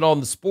jumping on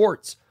the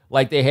sports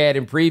like they had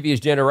in previous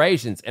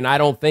generations. And I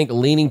don't think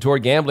leaning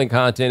toward gambling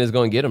content is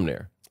going to get them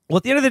there. Well,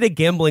 at the end of the day,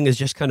 gambling is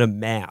just kind of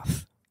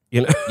math.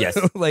 You know, yes,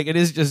 like it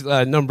is just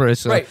numbers.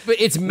 So right, but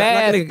it's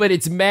math. But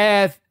it's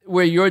math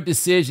where your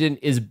decision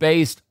is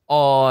based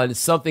on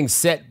something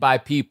set by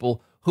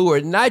people who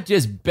are not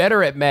just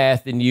better at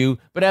math than you,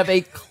 but have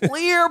a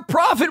clear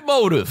profit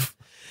motive.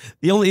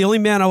 The only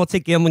man I will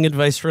take gambling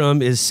advice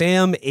from is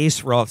Sam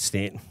Ace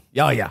Rothstein.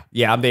 Oh yeah,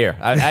 I'm there.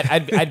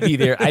 I'd be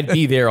there. I'd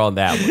be there on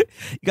that one.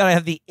 You gotta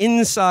have the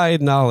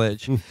inside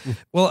knowledge.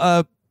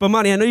 Well,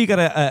 Bomani, I know you got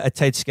a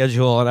tight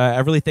schedule, and I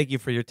really thank you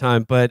for your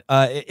time. But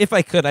if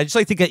I could, I'd just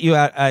like to get you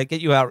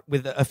out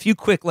with a few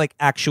quick, like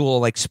actual,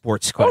 like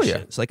sports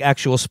questions, like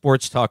actual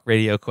sports talk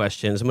radio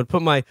questions. I'm gonna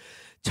put my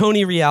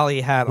Tony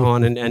Reali hat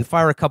on and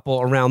fire a couple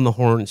around the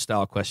horn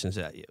style questions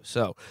at you.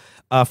 So,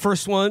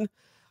 first one,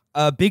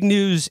 big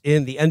news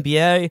in the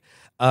NBA: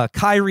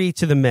 Kyrie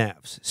to the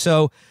Mavs.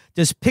 So,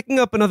 does picking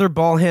up another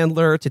ball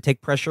handler to take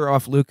pressure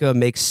off Luka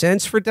make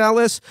sense for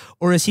Dallas,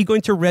 or is he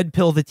going to red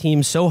pill the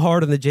team so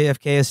hard on the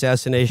JFK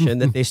assassination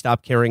that they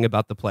stop caring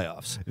about the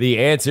playoffs? The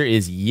answer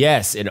is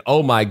yes. And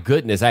oh my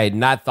goodness, I had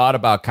not thought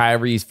about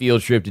Kyrie's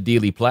field trip to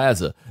Dealey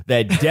Plaza.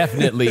 That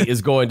definitely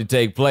is going to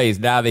take place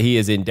now that he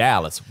is in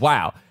Dallas.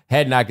 Wow.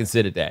 Had not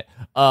considered that.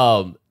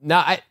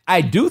 Now,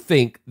 I do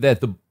think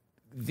that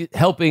the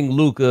helping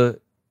Luka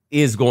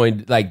is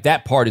going, like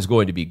that part is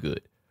going to be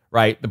good.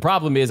 Right. The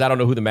problem is I don't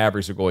know who the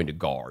Mavericks are going to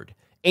guard.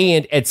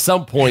 And at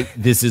some point,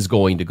 this is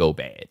going to go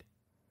bad.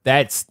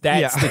 That's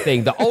the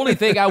thing. The only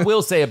thing I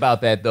will say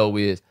about that, though,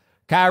 is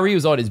Kyrie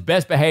was on his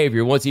best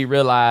behavior once he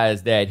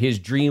realized that his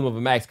dream of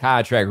a max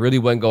contract really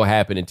wasn't going to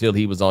happen until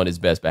he was on his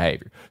best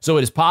behavior. So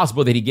it is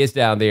possible that he gets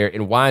down there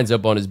and winds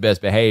up on his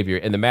best behavior,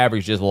 and the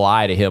Mavericks just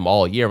lie to him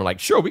all year. I'm like,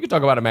 sure, we can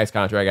talk about a max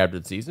contract after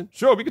the season.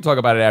 Sure, we can talk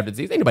about it after the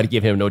season. Ain't nobody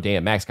give him no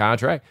damn max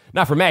contract.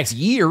 Not for max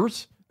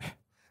years.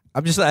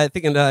 I'm just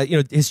thinking,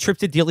 his trip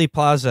to Dealey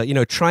Plaza,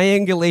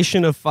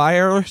 triangulation of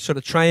fire, sort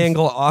of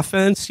triangle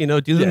offense, do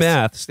the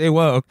math, stay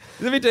woke.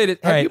 Let me tell you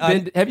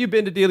this. Have you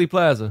been to Dealey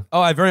Plaza? Oh,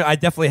 I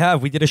definitely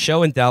have. We did a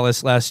show in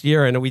Dallas last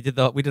year, and we did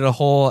a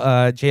whole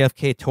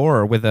JFK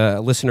tour with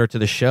a listener to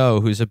the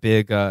show who's a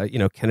big,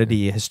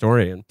 Kennedy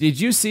historian. Did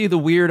you see the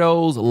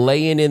weirdos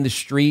laying in the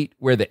street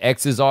where the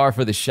X's are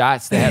for the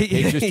shots that have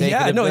pictures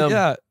taken of them?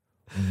 Yeah.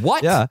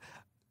 What? Yeah.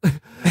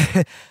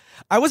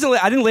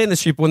 I didn't lay in the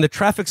street, but when the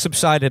traffic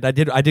subsided, I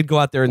did go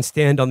out there and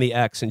stand on the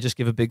X and just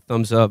give a big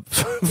thumbs up.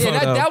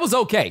 Yeah, that was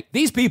okay.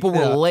 These people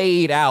were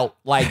laid out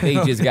like they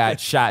just got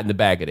shot in the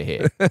back of the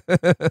head.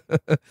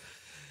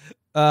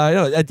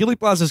 Dealey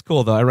Plaza is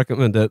cool though. I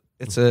recommend it.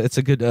 It's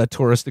a good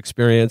tourist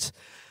experience.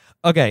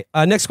 Okay,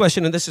 next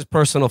question, and this is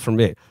personal for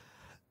me.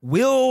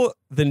 Will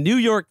the New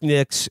York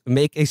Knicks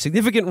make a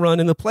significant run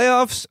in the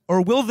playoffs,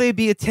 or will they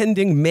be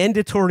attending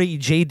mandatory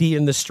JD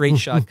and the Straight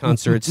Shot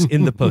concerts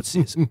in the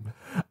postseason?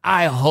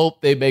 I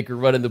hope they make a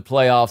run in the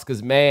playoffs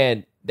because,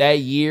 man, that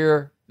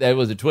year, that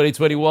was in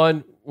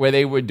 2021, where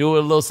they were doing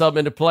a little something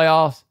in the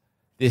playoffs,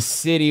 this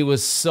city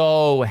was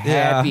so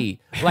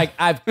happy. Yeah. Like,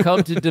 I've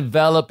come to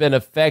develop an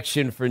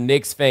affection for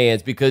Knicks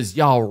fans because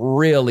y'all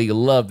really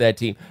love that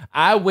team.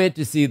 I went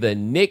to see the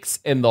Knicks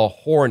and the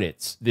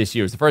Hornets this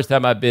year. It was the first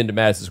time I've been to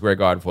Madison Square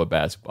Garden for a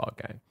basketball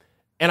game.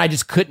 And I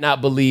just could not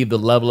believe the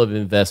level of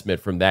investment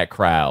from that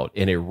crowd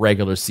in a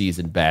regular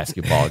season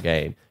basketball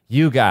game.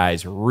 You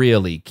guys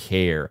really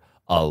care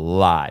a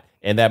lot.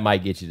 And that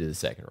might get you to the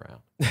second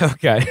round.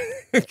 Okay,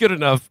 good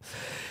enough.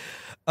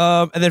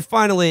 And then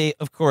finally,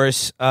 of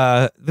course,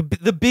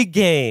 the big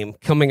game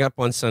coming up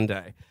on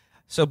Sunday.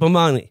 So,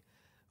 Bomani,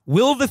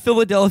 will the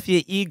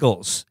Philadelphia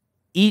Eagles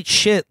eat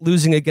shit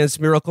losing against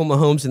Miracle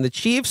Mahomes and the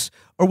Chiefs,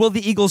 or will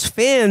the Eagles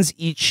fans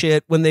eat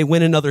shit when they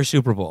win another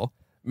Super Bowl?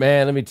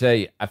 Man, let me tell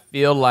you, I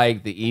feel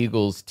like the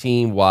Eagles,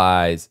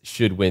 team-wise,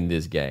 should win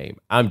this game.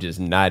 I'm just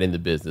not in the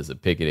business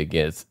of picking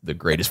against the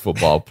greatest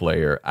football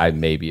player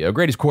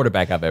greatest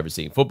quarterback I've ever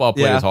seen. Football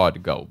player is hard to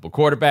go, but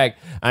quarterback,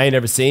 I ain't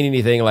never seen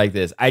anything like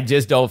this. I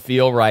just don't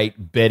feel right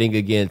betting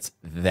against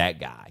that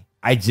guy.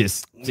 I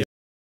just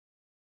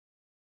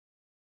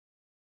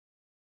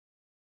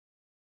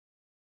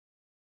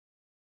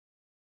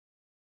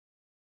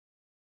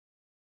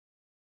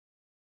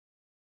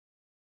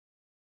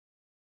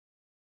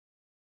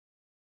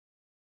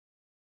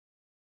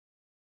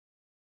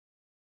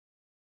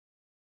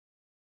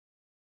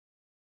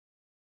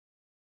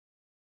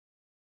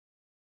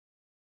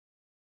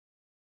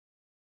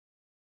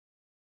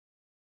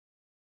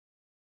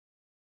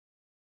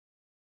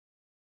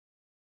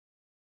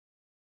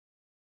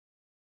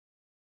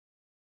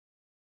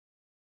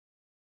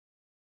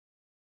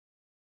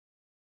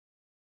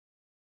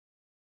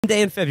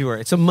Day in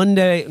February. It's a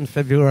Monday in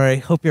February.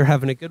 Hope you're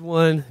having a good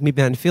one. Me,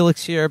 Ben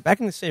Felix here, back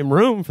in the same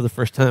room for the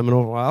first time in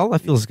a while.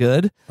 That feels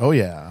good. Oh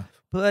yeah,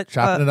 but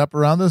chopping it up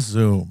around the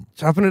Zoom.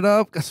 Chopping it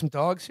up. Got some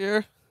dogs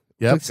here.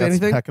 Yep, got some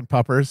pecking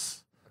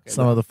puppers. Okay,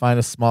 some of the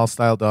finest small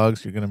style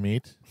dogs you're gonna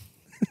meet.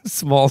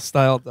 Small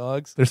style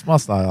dogs. They're small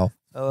style.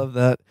 I love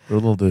that. They're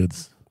little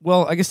dudes.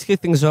 Well, I guess to kick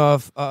things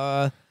off,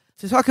 to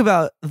talk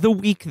about the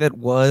week that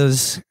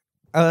was,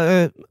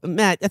 Matt,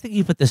 I think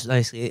you put this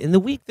nicely. In the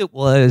week that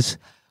was,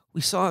 we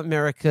saw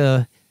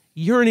America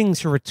yearning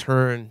to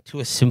return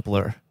to a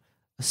simpler,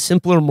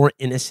 more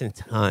innocent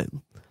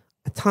time,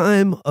 a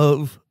time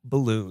of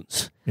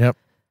balloons. Yep.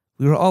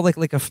 We were all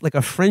like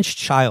a French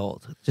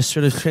child, just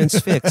sort of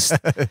transfixed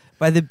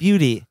by the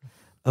beauty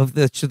of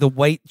the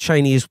white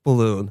Chinese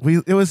balloon.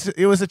 It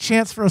was a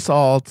chance for us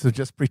all to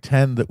just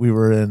pretend that we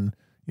were in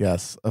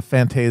a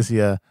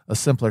Fantasia, a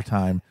simpler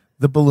time,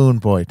 the balloon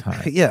boy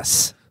time.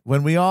 Yes.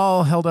 When we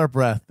all held our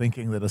breath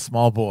thinking that a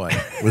small boy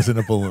was in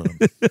a balloon.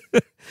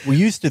 We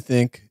used to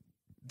think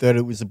that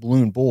it was a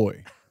balloon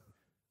boy.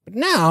 But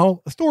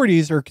now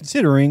authorities are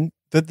considering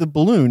that the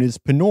balloon is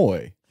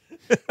Pinoy.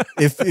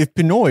 if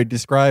Pinoy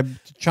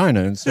described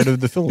China instead of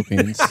the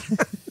Philippines.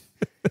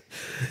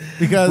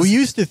 Because we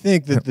used to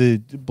think that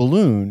the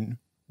balloon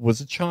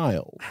was a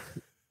child.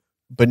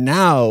 But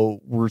now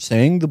we're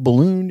saying the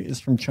balloon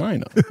is from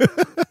China.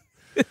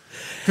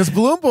 Because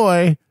Balloon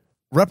Boy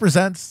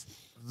represents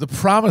the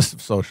promise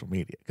of social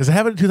media, because it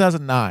happened in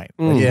 2009,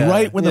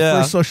 right when the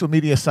first social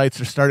media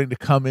sites are starting to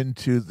come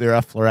into their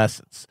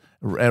efflorescence,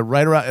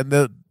 right around and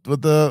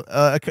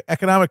the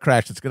economic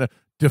crash that's going to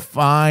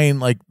define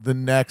like the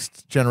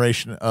next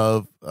generation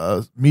of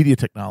media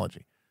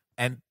technology.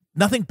 And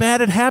nothing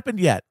bad had happened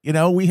yet. You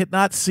know, we had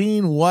not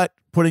seen what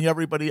putting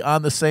everybody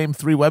on the same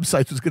 3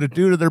 websites was going to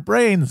do to their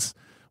brains.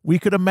 We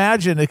could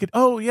imagine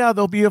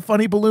there'll be a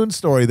funny balloon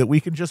story that we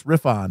can just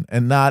riff on,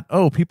 and not,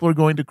 people are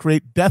going to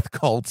create death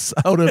cults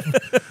out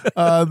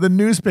of the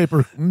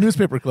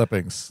newspaper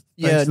clippings.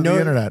 Yeah, the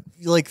internet.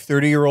 Like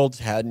 30-year-olds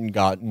hadn't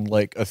gotten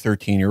like a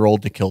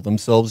 13-year-old to kill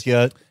themselves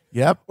yet.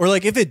 Yep. Or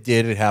like if it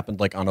did, it happened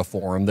like on a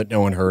forum that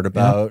no one heard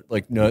about.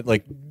 Yep.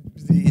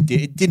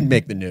 It didn't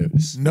make the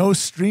news. No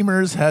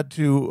streamers had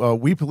to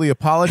weepily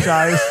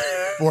apologize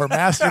for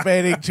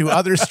masturbating to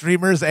other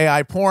streamers'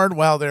 AI porn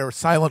while their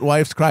silent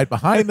wives cried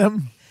behind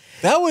them.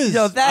 That was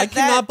I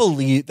cannot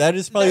believe that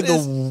is probably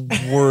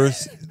the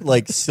worst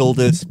like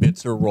Silda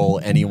Spitzer role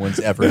anyone's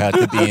ever had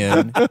to be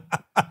in.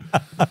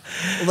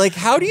 Like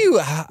how do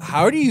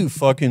you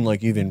fucking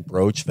like even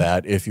broach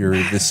that if you're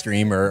the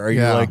streamer? Are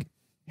you like,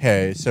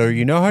 hey, so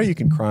you know how you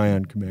can cry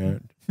on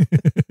command?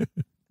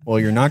 Well,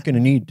 you're not going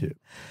to need to.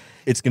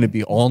 It's going to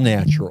be all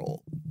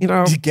natural. You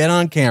know, to get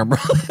on camera.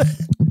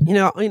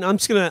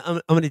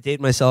 I'm gonna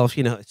date myself.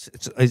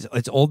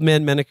 It's old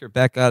man Menneker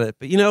back at it.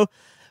 But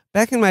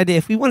back in my day,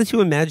 if we wanted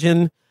to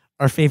imagine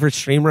our favorite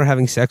streamer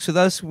having sex with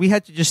us, we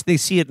had to just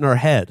see it in our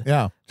head.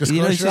 Yeah, just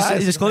close your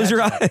eyes. Just close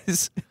your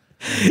eyes.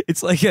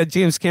 It's like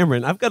James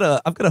Cameron. I've got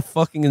a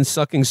fucking and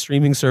sucking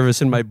streaming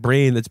service in my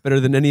brain that's better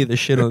than any of the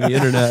shit on the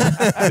internet.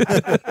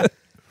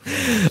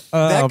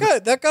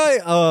 That guy,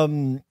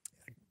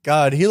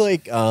 God,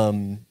 he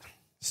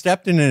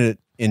stepped in it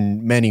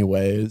in many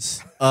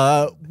ways.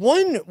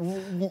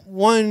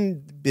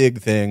 One big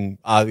thing,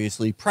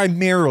 obviously,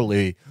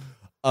 primarily,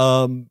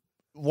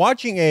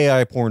 watching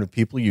AI porn of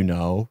people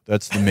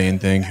that's the main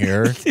thing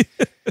here.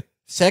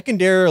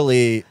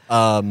 Secondarily,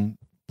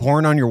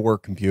 porn on your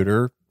work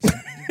computer,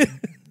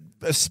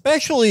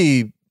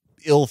 especially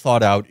ill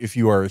thought out if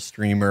you are a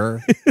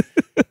streamer.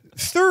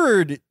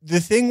 Third, the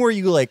thing where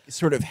you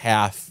sort of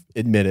half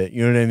admit it,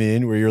 you know what I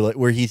mean? Where you're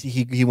where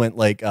he went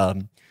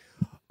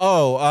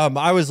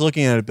I was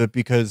looking at it, but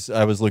because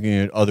I was looking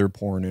at other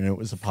porn and it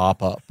was a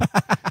pop-up.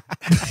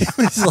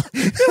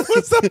 It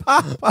was a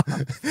pop-up.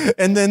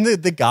 And then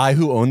the guy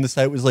who owned the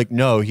site was like,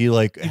 no, he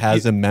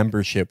has a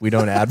membership. We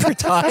don't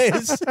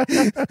advertise.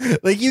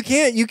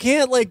 You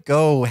can't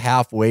go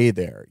halfway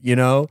there,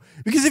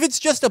 Because if it's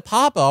just a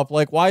pop-up,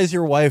 why is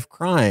your wife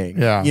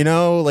crying? Yeah.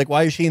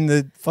 Why is she in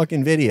the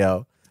fucking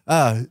video?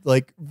 I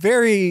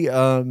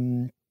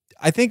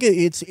think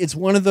it's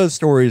one of those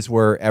stories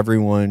where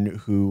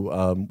everyone who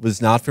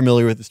was not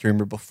familiar with the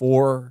streamer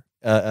before,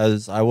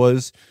 as I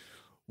was,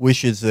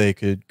 wishes they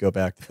could go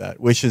back to that.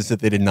 Wishes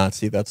that they did not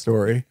see that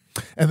story.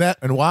 And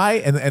why?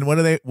 And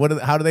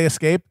how do they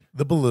escape?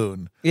 The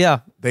balloon. Yeah.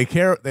 They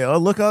care.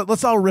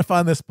 Let's all riff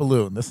on this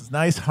balloon. This is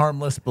nice,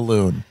 harmless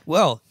balloon.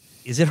 Well,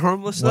 is it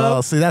harmless though?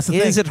 Well, see, that's the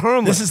thing. Is it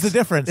harmless? This is the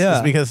difference. Yeah.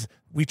 Is because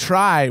we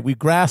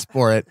grasp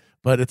for it,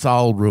 but it's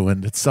all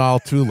ruined. It's all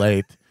too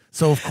late.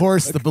 So, of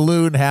course, the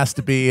balloon has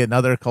to be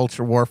another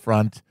culture war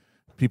front.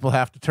 People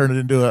have to turn it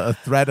into a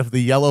threat of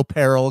the yellow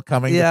peril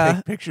coming to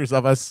take pictures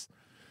of us,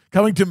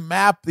 coming to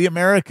map the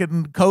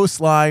American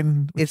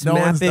coastline, which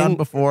one's done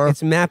before.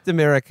 It's mapped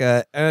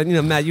America.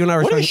 Matt, you and I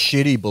were What a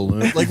shitty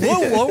balloon.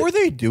 What were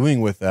they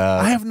doing with that?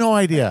 I have no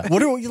idea.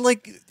 What are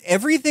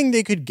everything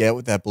they could get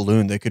with that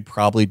balloon, they could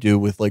probably do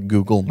with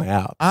Google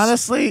Maps.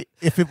 Honestly,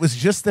 if it was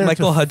just there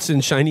Michael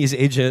Hudson, Chinese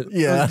agent,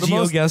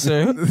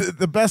 GeoGuessr.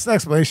 The best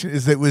explanation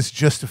is that it was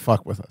just to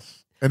fuck with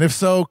us. And if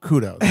so,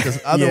 kudos.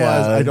 Because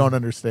otherwise, I don't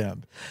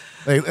understand.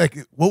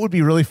 What would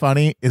be really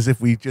funny is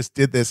if we just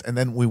did this and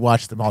then we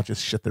watched them all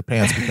just shit their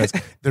pants because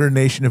they're a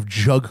nation of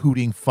jug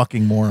hooting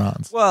fucking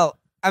morons. Well,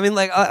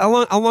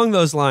 along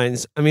those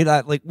lines,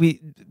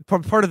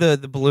 part of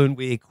the balloon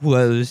week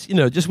was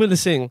just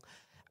witnessing.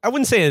 I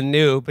wouldn't say a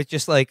new, but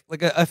just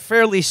a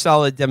fairly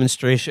solid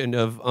demonstration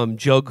of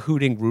jug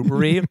hooting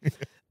rubery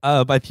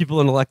by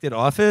people in elected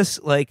office,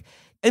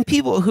 and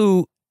people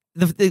who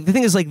the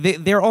thing is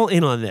they're all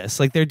in on this.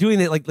 They're doing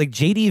it. Like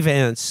JD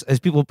Vance, as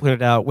people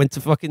pointed out, went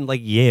to fucking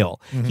Yale.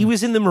 Mm-hmm. He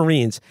was in the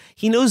Marines.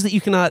 He knows that you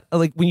cannot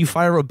when you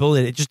fire a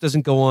bullet, it just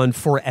doesn't go on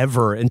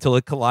forever until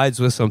it collides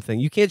with something.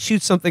 You can't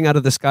shoot something out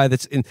of the sky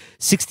that's in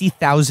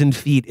 60,000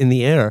 feet in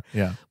the air.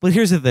 Yeah. But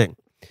here's the thing: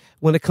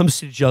 when it comes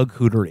to jug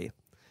hootery,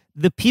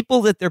 the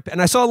people that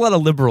and I saw a lot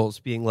of liberals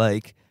being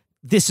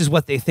this is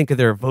what they think of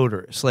their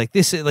voters.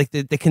 This is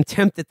the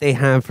contempt that they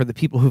have for the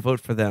people who vote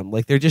for them.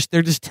 They're just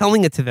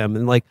telling it to them.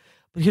 And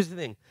but here's the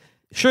thing.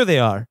 Sure they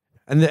are.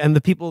 And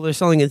the people they're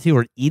selling it to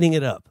are eating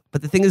it up.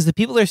 But the thing is the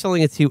people they're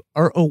selling it to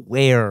are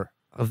aware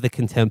of the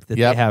contempt that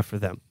they have for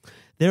them.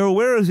 They're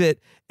aware of it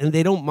and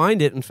they don't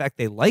mind it. In fact,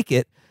 they like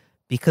it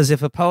because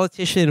if a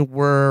politician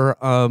were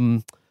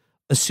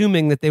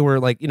assuming that they were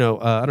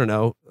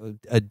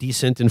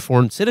decent,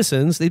 informed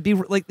citizens, they'd be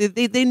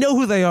they know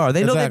who they are.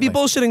 They know they'd be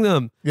bullshitting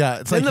them.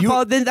 Yeah, it's then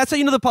then that's how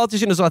you know the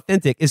politician is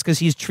authentic, is because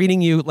he's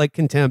treating you like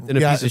contempt and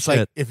a piece of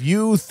shit. If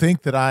you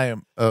think that I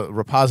am a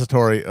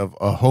repository of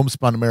a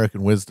homespun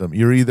American wisdom,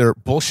 you're either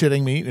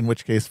bullshitting me, in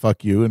which case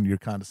fuck you and you're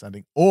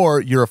condescending,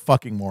 or you're a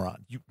fucking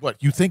moron.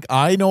 You think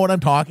I know what I'm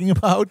talking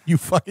about? You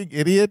fucking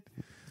idiot.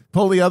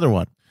 Pull the other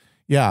one.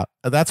 Yeah,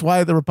 that's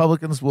why the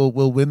Republicans will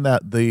win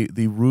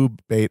the Rube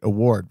Bait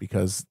Award,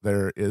 because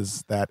there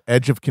is that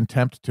edge of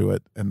contempt to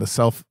it and the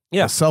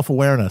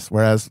self-awareness,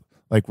 whereas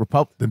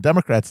the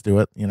Democrats do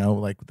it,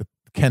 the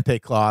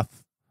kente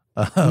cloth.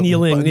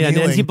 Kneeling.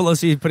 Nancy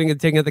Pelosi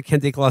taking out the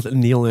kente cloth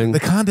and kneeling. The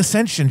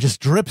condescension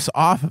just drips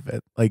off of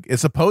it,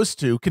 as opposed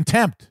to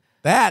contempt.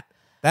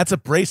 That's a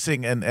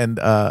bracing and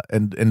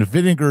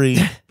vinegary.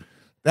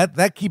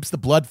 That keeps the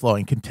blood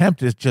flowing.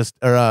 Contempt is just,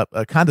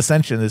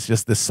 condescension is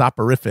just this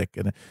soporific,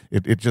 and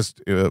it just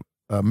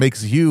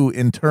makes you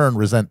in turn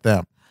resent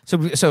them.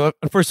 So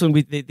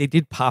unfortunately, they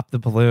did pop the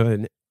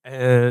balloon,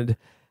 and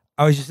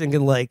I was just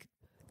thinking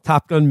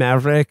Top Gun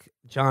Maverick,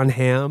 John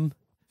Hamm.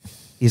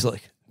 He's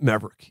like,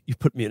 Maverick, you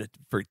put me in a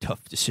very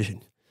tough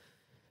decision.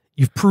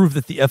 You've proved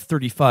that the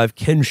F-35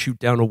 can shoot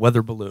down a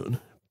weather balloon,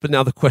 but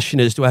now the question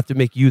is, do I have to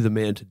make you the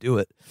man to do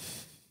it?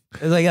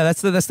 Like, yeah,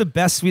 that's the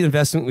best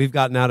investment we've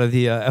gotten out of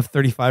the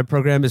F-35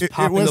 program is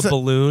popping a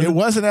balloon. It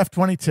was an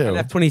F-22. An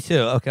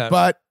F-22, okay.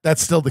 But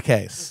that's still the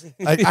case.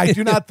 I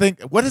do not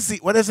think what is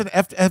an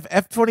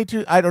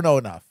F-22? I don't know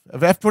enough.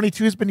 Have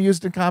F-22s been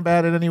used in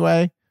combat in any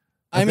way?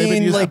 I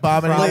mean, like,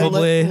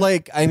 probably.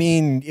 Like, I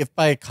mean, if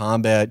by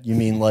combat you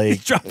mean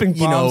like dropping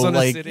bombs on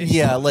like, a city,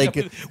 yeah, like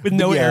with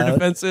no air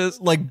defenses,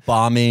 like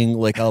bombing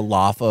like a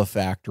lava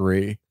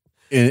factory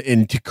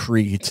into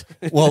Crete,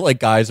 while like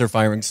guys are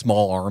firing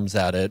small arms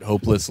at it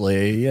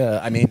hopelessly.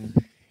 Yeah, I mean,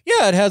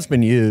 yeah, it has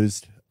been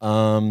used.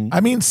 I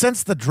mean,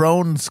 since the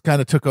drones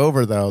kind of took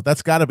over, though,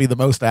 that's got to be the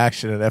most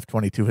action an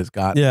F-22 has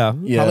gotten. Yeah.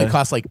 Probably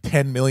cost like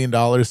 $10 million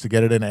to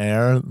get it in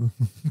air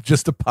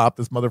just to pop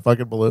this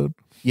motherfucking balloon.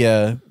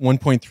 Yeah,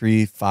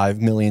 $1.35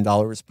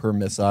 million per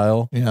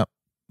missile. Yeah,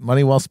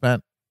 money well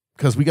spent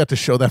because we got to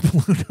show that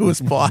balloon to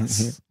his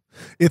boss.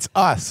 It's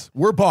us.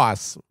 We're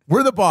boss.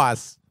 We're the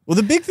boss. Well,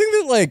 the big thing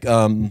that like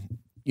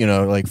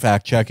like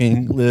fact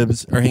checking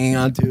libs are hanging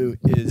on to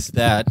is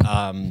that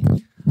I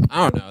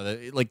don't know,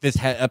 like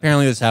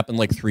apparently this happened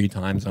like 3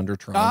 times under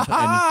Trump.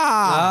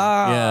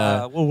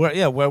 Yeah. Well,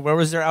 where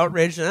was their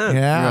outrage then?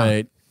 Yeah.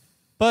 Right.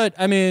 But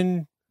I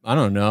mean, I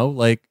don't know,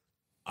 like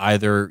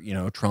either,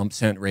 Trump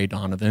sent Ray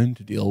Donovan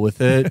to deal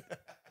with it.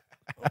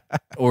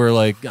 Or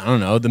like, I don't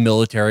know, the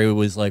military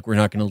was like, we're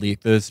not going to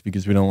leak this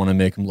because we don't want to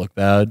make him look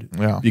bad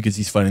because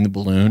he's fighting the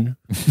balloon.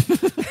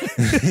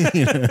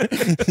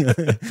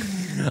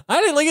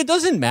 I didn't like, it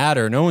doesn't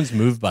matter. No one's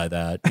moved by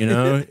that,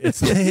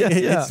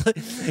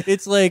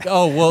 It's like,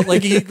 oh, well,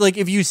 like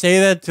if you say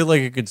that to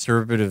like a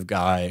conservative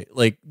guy,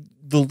 like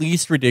the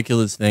least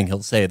ridiculous thing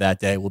he'll say that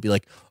day will be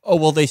like, oh,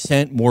 well, they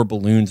sent more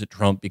balloons at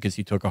Trump because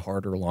he took a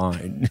harder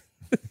line.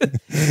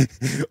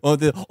 Well,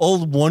 the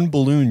old one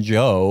balloon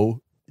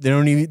Joe,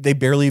 they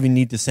barely even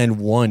need to send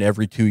one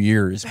every 2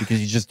 years because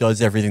he just does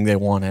everything they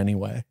want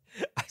anyway.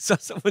 I saw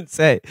someone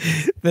say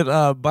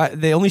that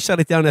they only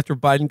shut it down after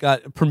Biden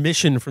got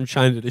permission from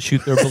China to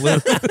shoot their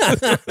balloon.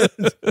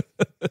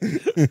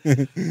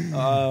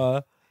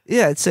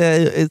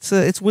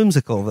 It's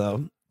whimsical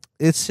though.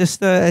 It's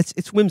just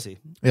it's whimsy.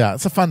 Yeah,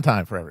 it's a fun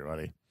time for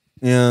everybody.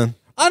 Yeah,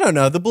 I don't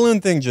know. The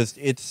balloon thing to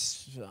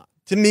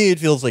me it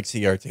feels like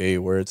CRT,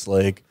 where it's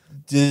like,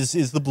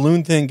 is the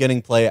balloon thing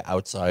getting play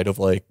outside of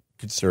like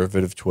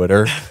conservative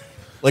Twitter?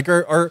 Like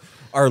are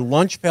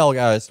lunch pail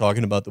guys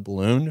talking about the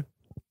balloon?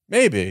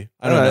 Maybe.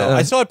 I don't know.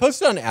 I saw it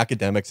posted on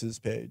Academics'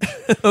 page.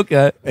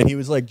 Okay. And he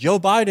was like, Joe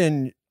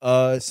Biden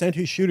sent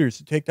his shooters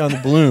to take down the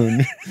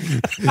balloon.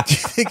 Do you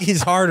think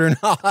he's hard or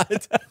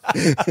not?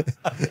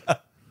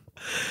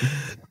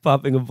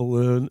 Popping a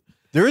balloon.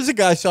 There is a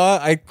guy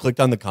I clicked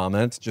on the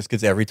comments just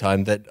because every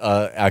time that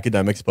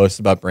Academics posts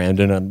about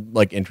Brandon, I'm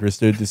like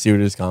interested to see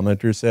what his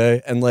commenters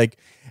say. And like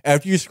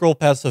after you scroll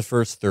past the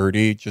first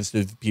 30, just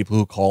of people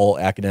who call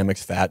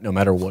Academics fat no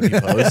matter what he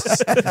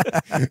posts,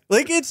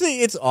 like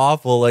it's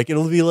awful. Like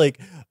it'll be like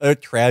a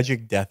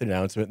tragic death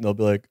announcement, and they'll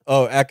be like,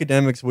 "Oh,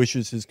 Academics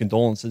wishes his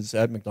condolences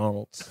at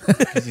McDonald's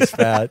because he's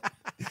fat."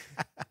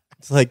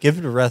 It's like, give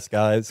it a rest,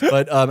 guys.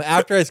 But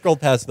after I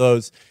scrolled past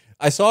those,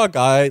 I saw a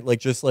guy like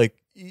just like,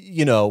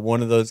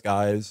 one of those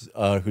guys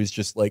who's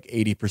just like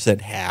 80%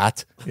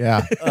 hat.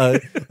 Yeah.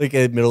 Like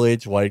a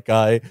middle-aged white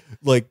guy,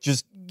 like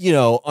just,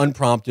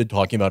 unprompted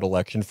talking about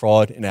election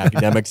fraud in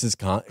Academics'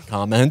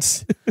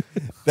 comments.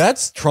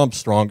 That's Trump's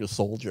strongest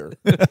soldier.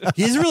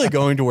 He's really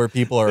going to where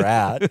people are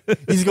at.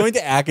 He's going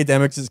to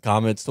Academics'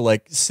 comments to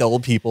like sell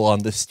people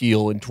on the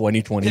steal in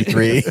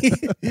 2023.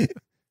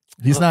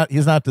 He's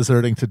not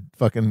deserting to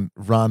fucking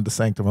Ron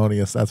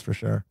DeSanctimonious, that's for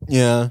sure.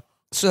 Yeah.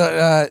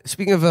 So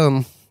speaking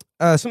of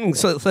something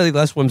slightly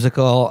less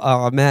whimsical,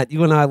 Matt,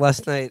 you and I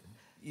last night,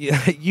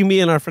 you,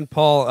 me, and our friend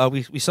Paul,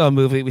 we saw a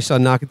movie. We saw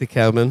Knock at the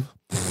Cabin.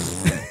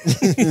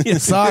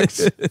 It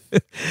sucks.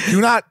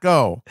 Do not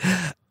go.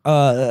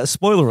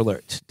 Spoiler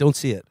alert! Don't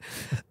see it.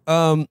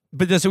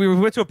 But so we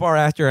went to a bar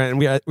after, and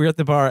we were at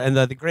the bar, and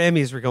the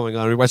Grammys were going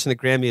on. We were watching the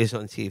Grammys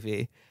on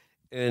TV,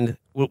 and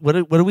what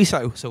did we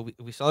saw? So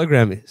we saw the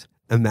Grammys,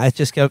 and Matt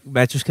just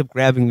kept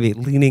grabbing me,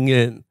 leaning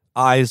in,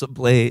 eyes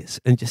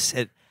ablaze, and just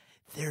said,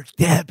 "They're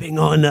dabbing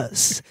on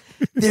us.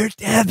 They're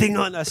dabbing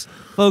on us."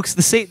 Folks,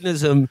 the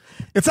Satanism.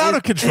 It's out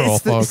of control,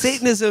 folks.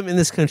 Satanism in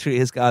this country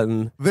has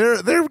gotten...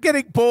 They're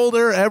getting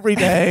bolder every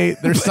day.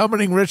 They're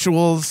summoning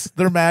rituals.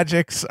 Their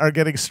magics are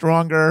getting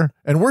stronger.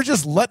 And we're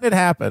just letting it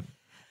happen.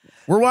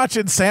 We're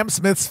watching Sam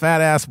Smith's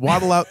fat ass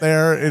waddle out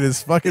there in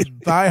his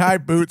fucking thigh-high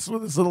boots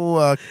with his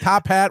little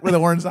top hat with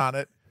horns on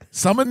it,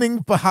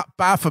 summoning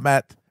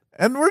Baphomet.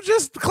 And we're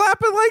just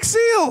clapping like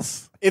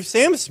seals. If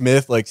Sam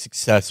Smith like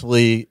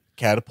successfully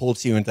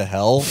catapults you into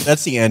hell,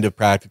 that's the end of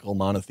practical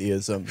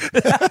monotheism.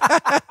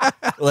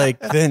 Like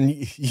then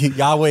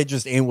Yahweh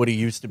just ain't what he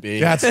used to be.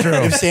 That's true.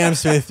 If Sam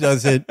Smith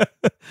does it.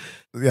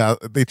 Yeah,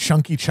 the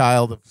chunky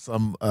child of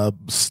some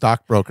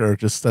stockbroker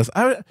just says,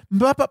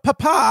 Papa,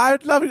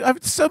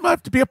 I'd so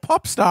much to be a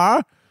pop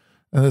star.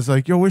 And it's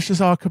like, your wish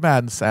is our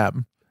command,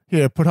 Sam.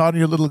 Here, put on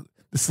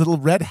this little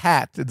red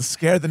hat and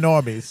scare the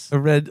normies. A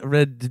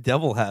red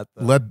devil hat.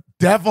 Red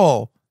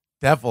devil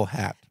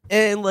hat.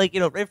 And like,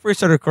 right before I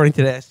started recording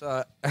today,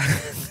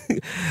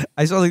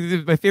 I saw like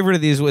my favorite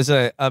of these was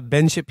a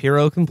Ben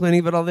Shapiro complaining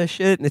about all this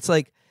shit, and it's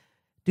like,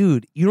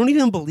 dude, you don't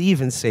even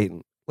believe in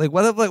Satan. Like,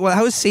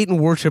 how is Satan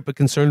worship a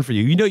concern for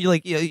you?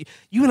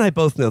 You and I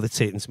both know that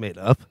Satan's made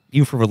up.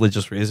 You for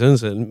religious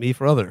reasons, and me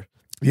for other.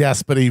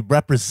 Yes, but he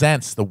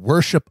represents the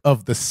worship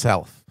of the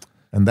self,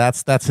 and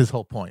that's his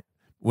whole point.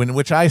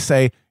 Which I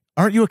say,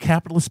 aren't you a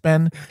capitalist,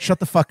 Ben? Shut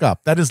the fuck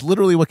up. That is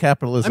literally what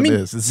capitalism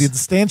is. It's the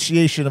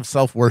instantiation of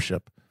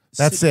self-worship.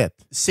 That's it.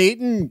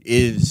 Satan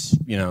is,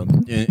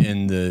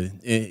 in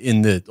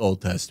the Old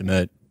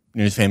Testament,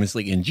 he's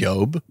famously in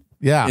Job.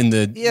 Yeah.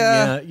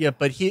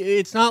 But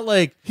it's not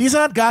like he's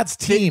on God's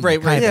team.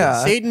 Right.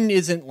 Yeah. Satan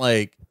isn't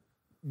like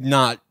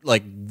not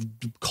like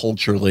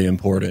culturally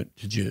important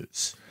to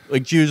Jews.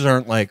 Like Jews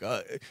aren't like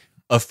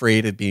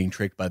afraid of being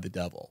tricked by the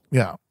devil.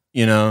 Yeah.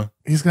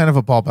 He's kind of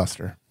a ball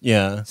buster.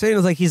 Yeah. Satan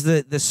is like he's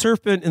the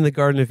serpent in the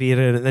Garden of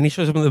Eden, and then he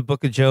shows up in the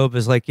book of Job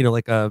as like,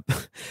 like a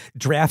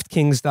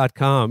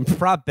DraftKings.com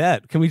prop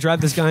bet. Can we drive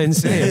this guy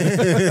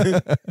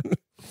insane?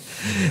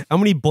 How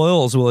many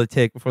boils will it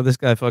take before this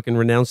guy fucking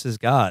renounces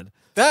God?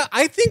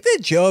 I think that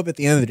Job, at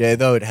the end of the day,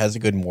 though, it has a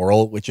good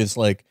moral, which is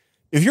like,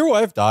 if your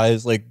wife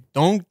dies, like,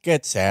 don't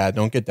get sad,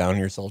 don't get down on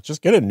yourself,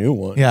 just get a new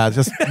one. Yeah,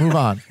 just move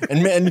on.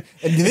 and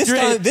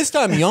this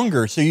time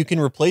younger, so you can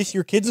replace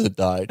your kids that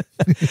died.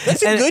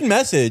 That's a good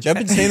message. I've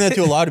been saying that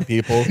to a lot of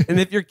people. And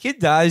if your kid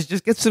dies,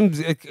 just get some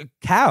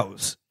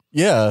cows.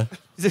 Yeah.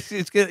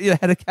 It's good,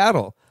 head of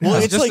cattle. Well,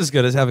 it's just like, as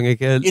good as having a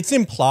kid. It's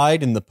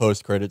implied in the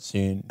post-credit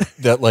scene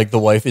that like the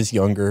wife is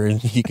younger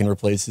and he can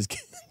replace his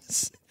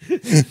kids.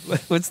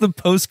 What's the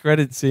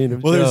post-credit scene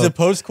of Job? There's a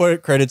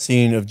post-credit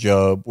scene of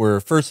Job where,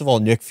 first of all,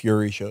 Nick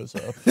Fury shows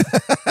up.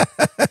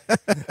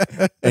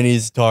 And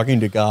he's talking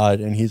to God,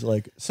 and he's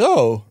like,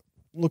 so,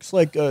 looks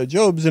like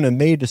Job's in a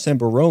May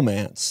December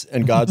romance.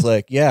 And God's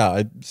like, yeah,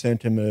 I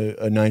sent him a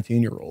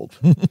 19-year-old.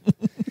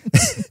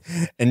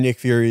 And Nick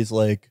Fury's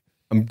like,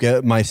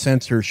 my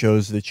sensor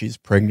shows that she's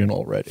pregnant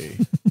already.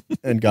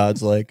 And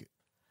God's like,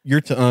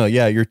 you're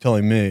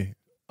telling me.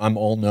 I'm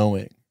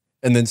all-knowing.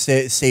 And then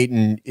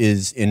Satan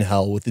is in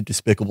hell with the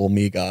Despicable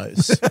Me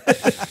guys.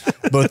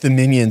 Both the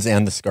minions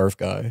and the scarf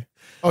guy.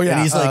 Oh,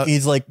 yeah. And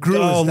he's like,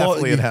 Gru is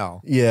definitely in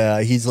hell.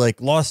 Yeah, he's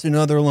like, lost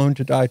another loan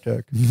to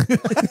Ditek.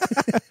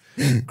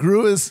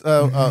 Gru is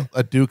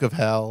a Duke of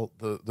Hell.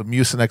 The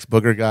Mucinex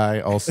Booger guy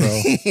also.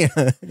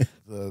 Yeah.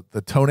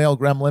 The toenail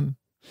gremlin.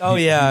 Oh,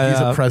 yeah. He's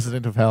a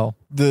president of hell.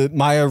 The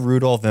Maya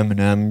Rudolph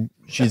M&M.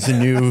 She's a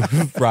new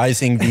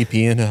rising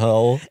VP in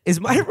hell. Is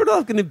Maya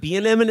Rudolph going to be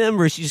an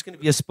M&M, or is she just going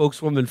to be a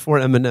spokeswoman for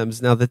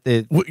M&Ms now that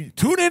they...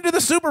 Tune into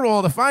the Super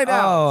Bowl to find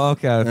out. Oh,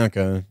 okay.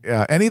 Okay.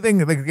 Yeah, anything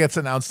that gets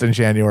announced in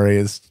January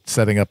is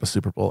setting up a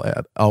Super Bowl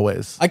ad,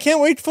 always. I can't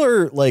wait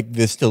for like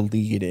this to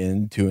lead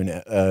into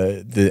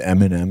the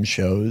M&M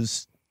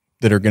shows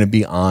that are going to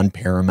be on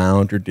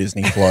Paramount or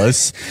Disney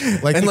Plus.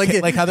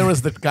 like how there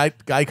was the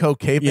Geico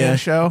Caveman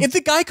show. If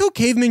the Geico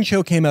Caveman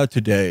show came out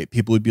today,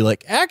 people would be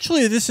like,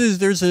 actually,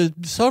 there's a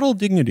subtle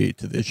dignity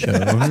to this show.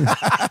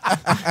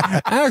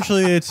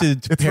 Actually, it's a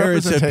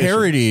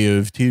parody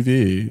of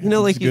TV.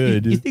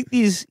 You think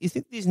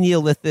these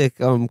Neolithic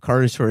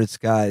car insurance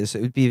guys,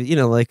 it would be,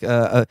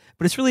 but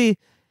it's really,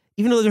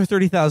 even though they're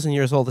 30,000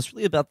 years old, it's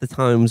really about the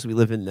times we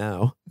live in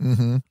now.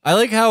 Mm-hmm. I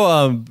like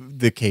how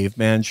the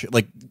caveman show,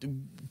 like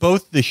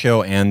both the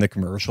show and the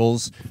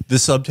commercials, the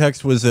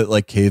subtext was that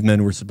like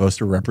cavemen were supposed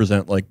to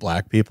represent like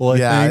black people. I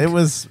think. It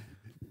was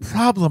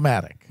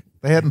problematic.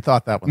 They hadn't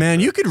thought that one. Man,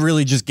 you could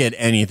really just get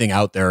anything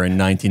out there in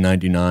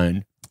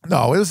 1999.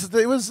 No, it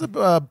was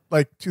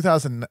like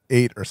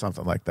 2008 or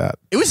something like that.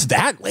 It was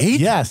that late?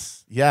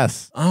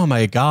 Yes. Oh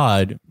my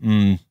God.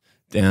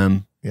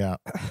 Damn. Yeah.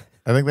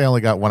 I think they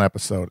only got one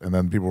episode, and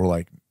then people were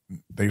like,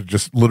 they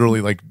just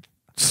literally like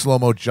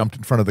slow-mo jumped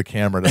in front of the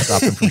camera to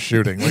stop them from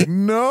shooting. Like,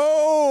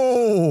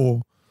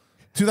 no.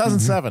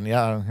 2007,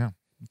 yeah.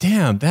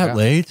 Damn, that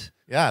late?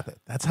 Yeah,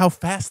 that's how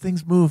fast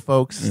things move,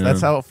 folks. Yeah.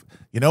 That's how,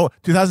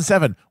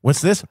 2007,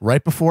 what's this?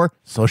 Right before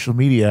social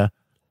media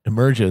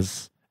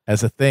emerges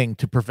as a thing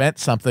to prevent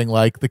something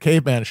like the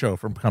Caveman show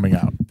from coming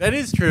out. That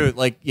is true.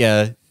 Like,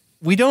 yeah,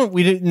 we don't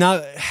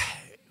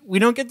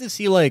get to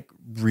see like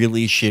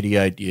really shitty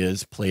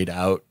ideas played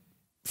out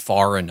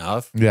far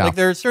enough. Yeah. Like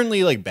there are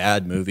certainly like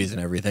bad movies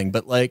and everything,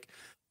 but like,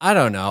 I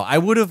don't know. I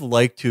would have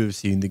liked to have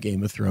seen the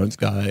Game of Thrones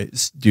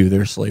guys do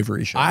their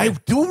slavery show. I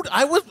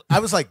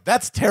was like,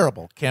 that's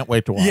terrible. Can't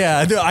wait to watch.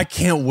 Yeah, I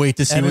can't wait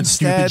to see what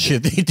stupid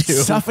shit they do.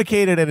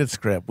 Suffocated in its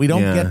grip. We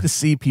don't get to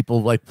see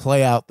people like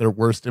play out their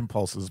worst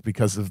impulses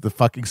because of the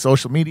fucking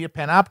social media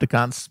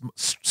panopticon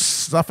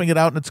stuffing it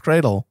out in its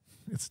cradle.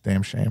 It's a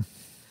damn shame.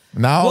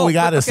 Now all we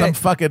got is some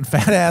fucking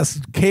fat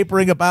ass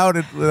capering about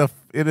it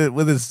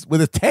with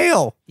his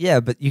tail.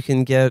 Yeah, but you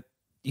can get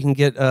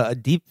a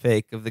deep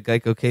fake of the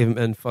Geico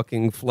Caveman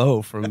fucking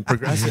flow from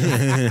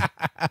Progressive.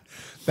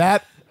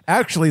 That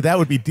Actually, that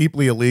would be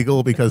deeply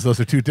illegal because those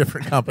are two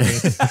different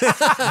companies.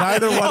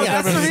 Neither one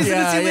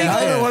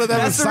of them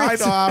is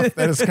signed off.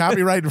 That is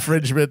copyright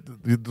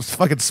infringement. The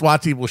fucking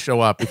SWAT team will show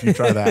up if you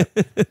try that.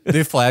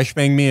 They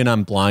flashbang me and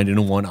I'm blind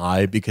in one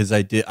eye because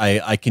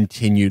I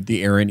continued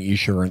the Aaron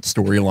Insurance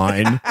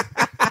storyline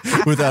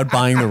without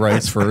buying the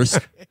rights first.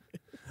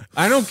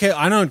 I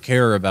don't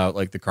care about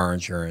like the car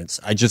insurance.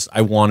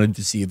 I wanted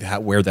to see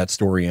where that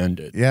story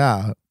ended.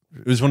 Yeah.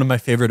 It was one of my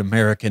favorite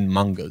American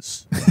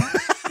mangas.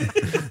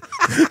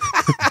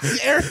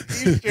 Aaron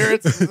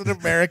Insurance is an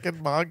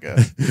American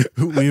manga.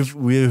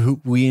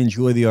 We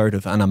enjoy the art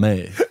of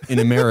anime in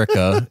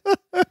America.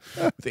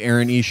 The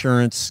Aaron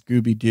Insurance,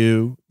 Scooby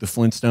Doo, the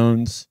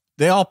Flintstones.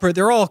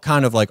 They're all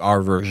kind of like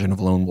our version of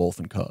Lone Wolf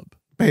and Cub.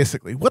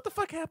 Basically, what the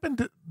fuck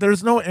happened?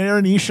 There's no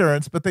Aaron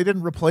Insurance, but they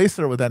didn't replace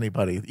her with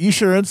anybody.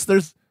 Insurance,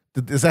 is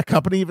that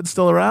company even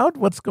still around?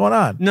 What's going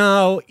on?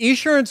 No,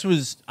 Insurance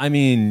was. I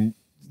mean,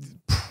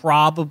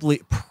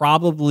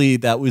 probably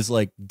that was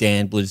like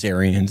Dan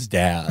Blazarian's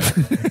dad.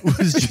 It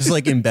was just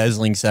like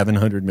embezzling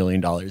 $700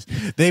 million.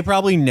 They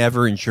probably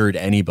never insured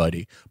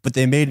anybody, but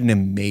they made an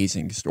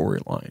amazing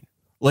storyline.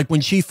 Like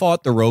when she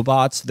fought the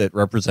robots that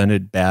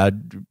represented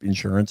bad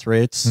insurance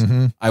rates,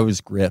 I was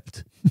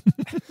gripped.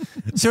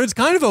 So it's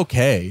kind of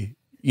okay,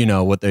 you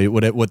know, what they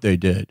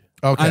did.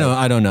 Okay.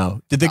 I don't know.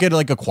 Did they get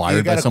like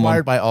acquired by someone?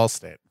 Acquired by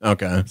Allstate.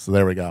 Okay. So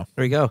there we go.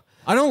 There you go.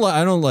 I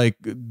don't like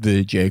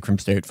the Jake from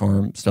State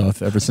Farm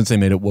stuff ever since they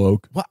made it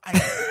woke. Well,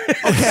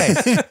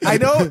 okay. I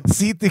know.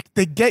 See,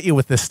 they get you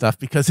with this stuff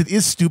because it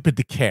is stupid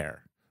to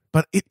care,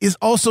 but it is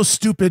also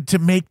stupid to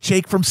make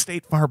Jake from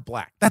State Farm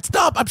black. That's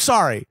dumb. I'm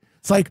sorry.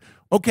 It's like,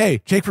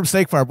 okay, Jake from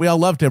State Farm, we all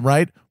loved him,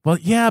 right? Well,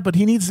 yeah, but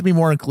he needs to be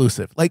more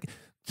inclusive. Like,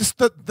 just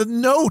the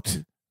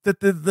note that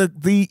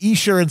the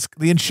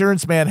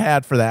insurance man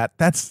had for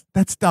that's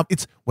dumb.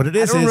 It's what it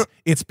is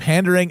it's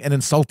pandering and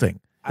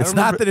insulting. It's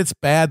not that it's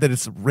bad that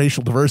it's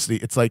racial diversity.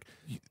 It's like,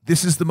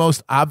 this is the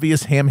most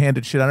obvious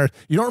ham-handed shit on earth.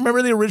 You don't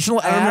remember the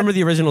original ad? I remember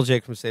the original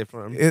Jake from State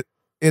Farm.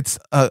 It's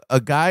a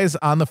guy's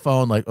on the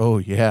phone like, oh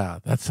yeah,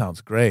 that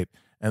sounds great.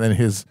 And then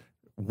his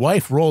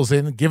wife rolls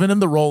in, giving him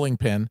the rolling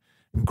pin,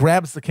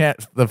 grabs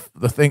the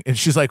thing, and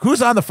she's like,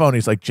 who's on the phone?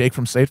 He's like, Jake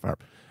from State Farm.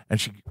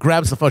 And she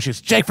grabs the phone. She's,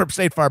 Jake from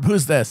State Farm,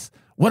 who's this?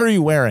 What are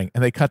you wearing?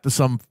 And they cut to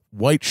some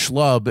white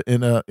schlub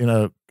in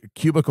a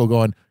cubicle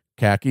going,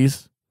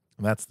 khakis.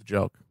 And that's the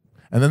joke.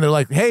 And then they're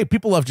like, hey,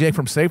 people love Jake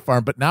from State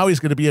Farm, but now he's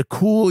going to be a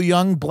cool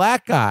young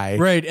black guy.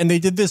 Right. And they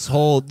did this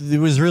it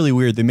was really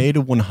weird. They made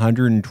a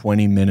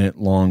 120-minute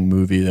long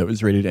movie that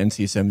was rated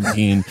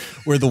NC-17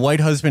 where the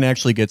white husband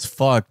actually gets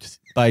fucked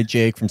by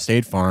Jake from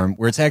State Farm,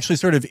 where it's actually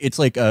it's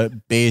like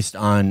based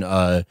on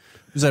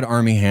was that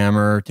Armie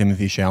Hammer,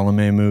 Timothy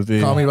Chalamet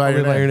movie? Call Me by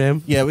Your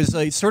Name. Yeah, it was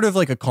like sort of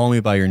like a Call Me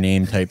by Your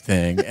Name type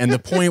thing. And the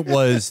point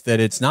was that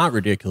it's not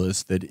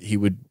ridiculous that he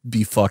would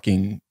be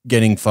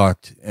getting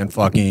fucked and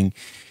fucking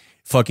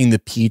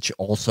the peach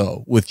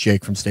also with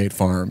Jake from State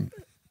Farm.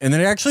 And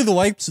then actually the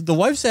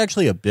wife's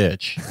actually a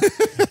bitch.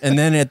 And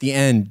then at the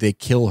end they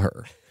kill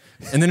her.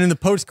 And then in the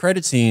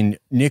post-credit scene,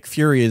 Nick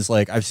Fury is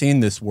like, I've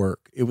seen this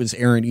work. It was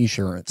Aaron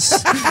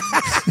Insurance.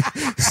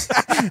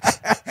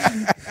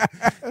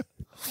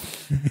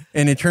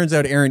 And it turns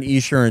out Aaron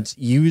Insurance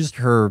used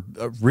her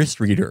wrist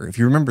reader, if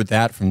you remember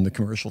that from the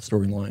commercial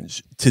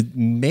storylines, to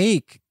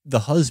make the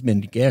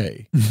husband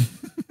gay.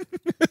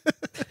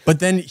 But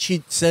then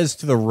she says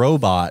to the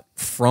robot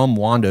from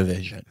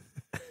WandaVision,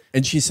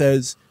 and she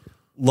says,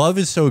 love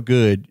is so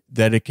good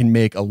that it can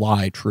make a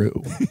lie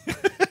true.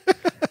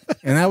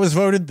 And that was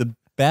voted the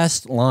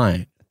best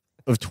line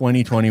of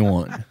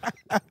 2021.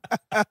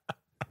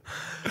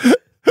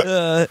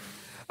 Okay,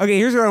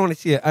 here's what I want to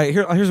see.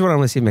 Here's what I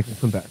want to see making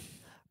come back.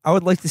 I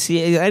would like to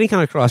see any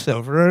kind of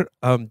crossover,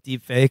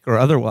 deep fake or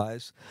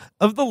otherwise,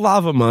 of the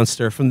lava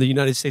monster from the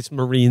United States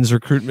Marines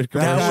recruitment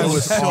commercial.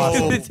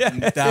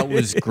 That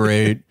was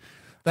great.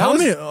 That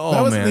was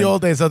in the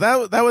old days. So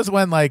that was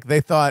when like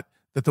they thought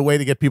that the way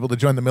to get people to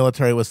join the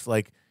military was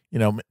like, you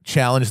know,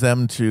 challenge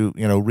them to,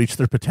 you know, reach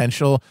their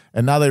potential.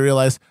 And now they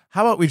realize,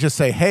 how about we just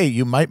say, hey,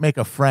 you might make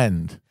a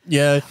friend.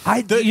 Yeah.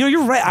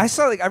 You're right.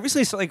 I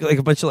recently saw like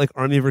a bunch of like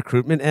Army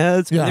recruitment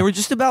ads. Yeah. They were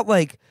just about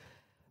like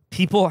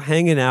people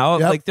hanging out.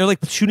 Yep. Like they're like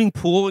shooting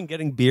pool and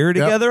getting beer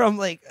together. I'm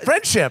like,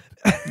 friendship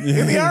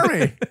in the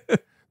Army.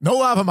 No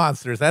lava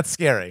monsters. That's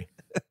scary.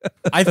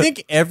 I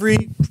think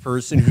every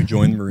person who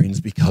joined the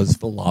Marines because of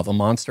the lava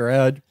monster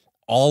ad,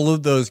 all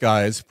of those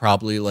guys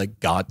probably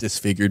like got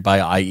disfigured by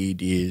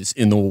IEDs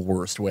in the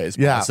worst ways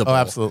possible. Oh,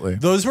 absolutely.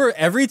 Those were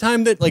every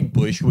time that like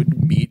Bush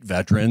would meet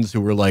veterans who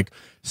were like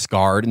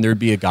scarred, and there'd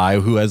be a guy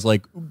who has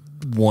like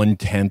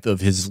 1/10 of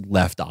his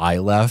left eye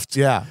left.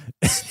 Yeah.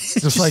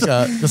 just like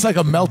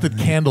a melted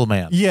candle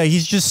man. Yeah,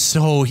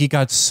 he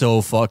got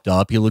so fucked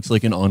up. He looks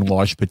like an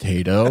unwashed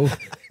potato.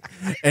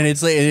 And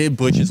it's like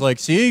Butch is like,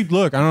 see,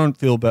 look, I don't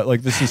feel bad.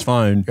 Like, this is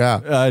fine.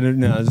 Yeah, I don't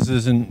know. This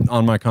isn't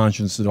on my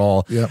conscience at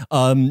all. Yeah.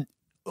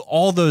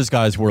 All those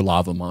guys were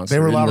lava monsters. They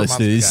were lava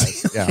monster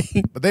guys.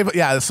 Yeah,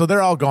 but so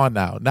they're all gone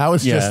now. Now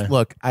it's just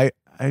look. I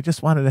I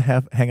just wanted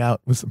to hang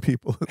out with some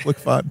people. It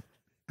looked fun.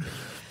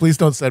 Please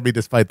don't send me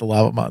to fight the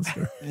lava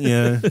monster.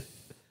 Yeah.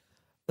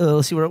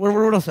 Let's see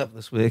what else happened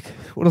this week.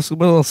 What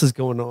else is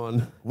going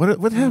on?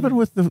 What happened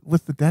with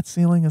the debt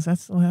ceiling? Is that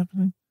still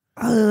happening?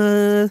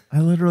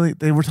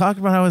 They were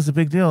talking about how it was a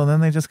big deal, and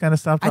then they just kind of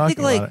stopped talking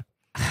about it.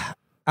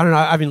 I don't know.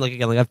 I mean, like,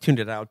 again, like, I've tuned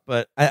it out,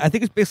 but I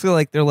think it's basically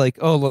like they're like,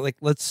 oh, like,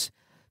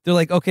 they're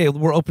like, okay,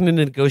 we're opening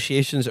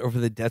negotiations over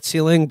the debt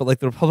ceiling, but like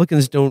the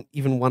Republicans don't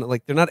even want to,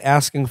 like, they're not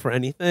asking for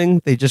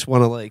anything. They just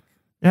want to, like,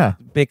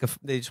 they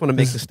just want to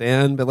make a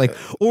stand, but like,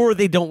 or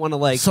they don't want to,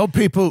 like, some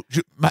people,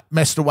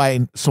 Mr.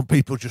 Wayne, some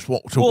people just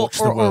want to watch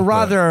the world. Or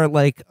rather,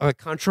 like,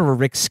 contra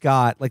Rick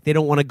Scott, like, they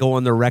don't want to go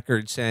on the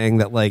record saying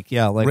that, like,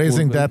 yeah, like,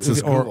 raising debts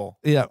is cool.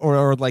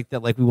 Or like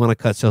that, like, we want to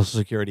cut Social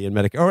Security and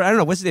Medicare, or I don't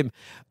know, what's his name?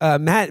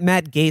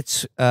 Matt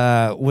Gaetz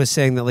was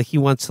saying that, like, he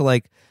wants to,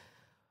 like,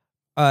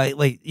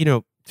 you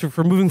know,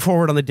 for moving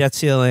forward on the debt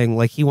ceiling,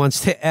 like, he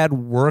wants to add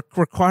work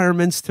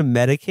requirements to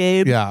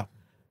Medicaid. Yeah.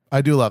 I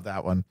do love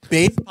that one.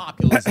 Base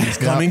populism is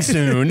coming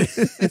soon.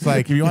 It's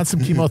like, if you want some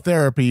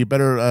chemotherapy, you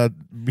better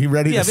be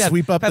ready to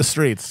sweep up the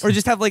streets. Or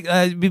just have, like,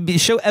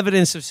 show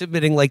evidence of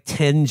submitting, like,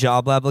 10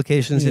 job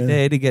applications a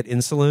day to get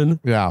insulin.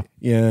 Yeah.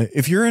 Yeah.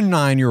 If you're a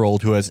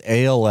 9-year-old who has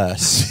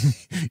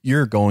ALS,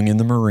 you're going in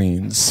the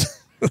Marines.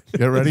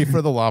 Get ready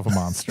for the lava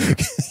monster.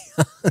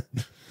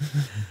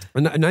 A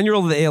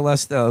 9-year-old with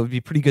ALS, though, would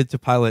be pretty good to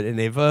pilot an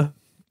Ava.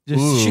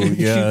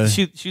 Just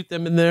shoot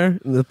them in there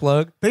in the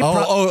plug.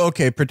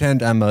 Okay.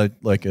 Pretend I'm a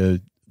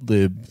lib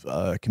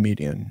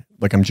comedian,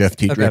 like I'm Jeff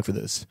T. Drake for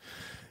this.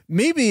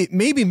 Maybe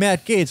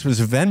Matt Gaetz was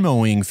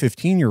Venmoing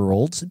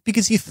 15-year-olds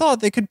because he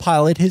thought they could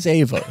pilot his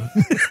Ava.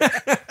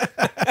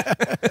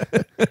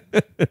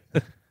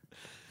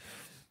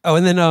 Oh,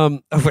 and then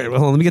wait,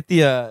 well, let me get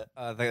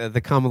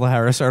the Kamala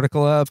Harris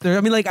article up there.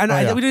 I mean, like, I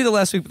know we did it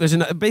last week, but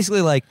there's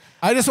basically, like,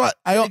 we talked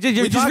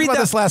about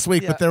this last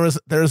week, but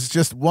there's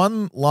just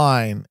one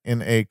line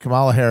in a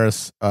Kamala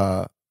Harris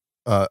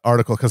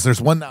article, because there's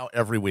one now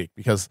every week,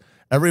 because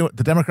the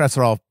Democrats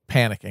are all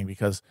panicking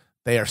because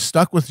they are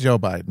stuck with Joe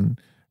Biden.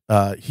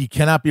 He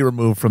cannot be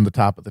removed from the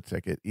top of the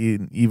ticket,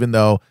 even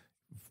though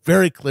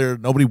very clear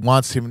nobody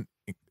wants him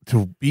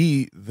to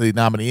be the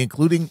nominee,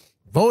 including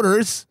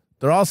voters.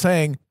 They're all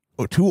saying,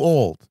 oh, too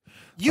old.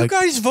 You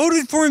guys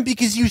voted for him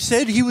because you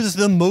said he was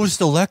the most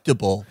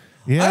electable.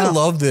 Yeah. I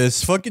love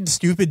this fucking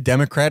stupid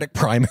Democratic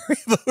primary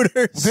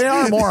voters. They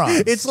are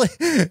morons. It's like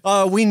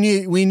we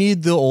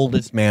need the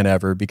oldest man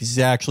ever because he's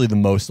actually the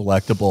most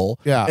electable.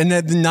 Yeah. And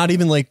that not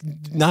even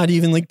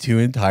like 2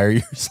 entire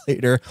years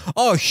later.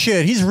 Oh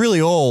shit, he's really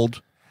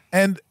old.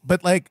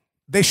 But like,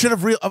 they should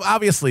have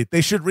obviously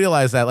they should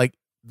realize that, like,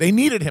 they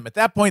needed him. At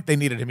that point, they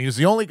needed him. He was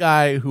the only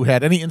guy who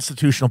had any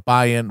institutional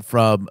buy-in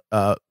from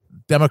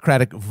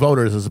Democratic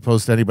voters as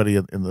opposed to anybody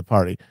in the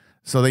party.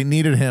 So they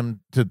needed him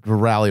to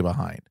rally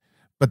behind.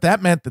 But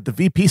that meant that the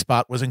VP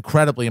spot was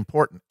incredibly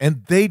important.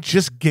 And they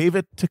just gave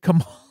it to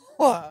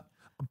Kamala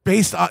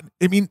based on,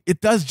 I mean, it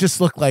does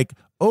just look like,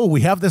 oh,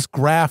 we have this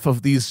graph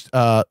of these,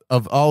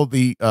 of all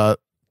the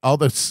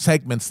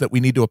segments that we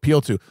need to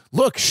appeal to.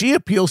 Look, she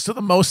appeals to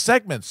the most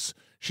segments.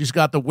 She's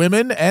got the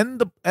women and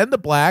the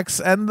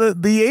blacks and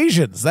the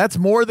Asians. That's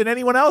more than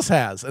anyone else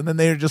has. And then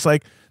they're just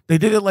like, they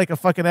did it like a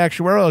fucking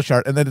actuarial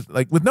chart. And then it's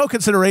like, with no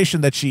consideration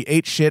that she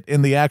ate shit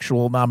in the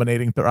actual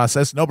nominating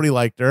process. Nobody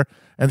liked her.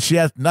 And she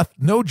has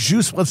no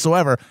juice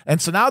whatsoever. And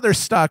so now they're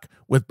stuck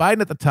with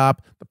Biden at the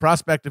top. The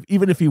prospect of,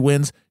 even if he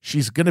wins,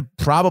 she's going to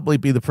probably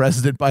be the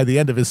president by the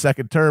end of his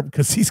second term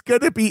because he's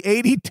going to be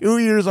 82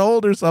 years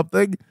old or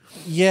something.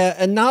 Yeah.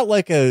 And not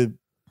like a,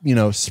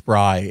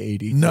 spry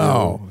 82.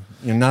 No.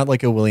 Not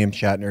like a William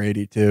Shatner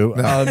 82.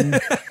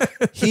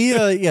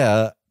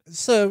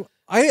 So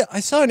I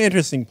saw an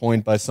interesting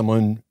point by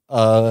someone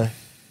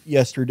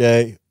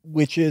yesterday,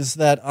 which is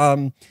that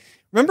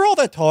remember all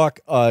that talk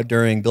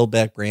during Build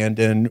Back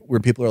Brandon where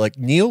people are like,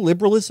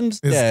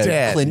 neoliberalism's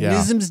dead.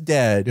 Clintonism's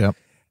dead. Yep.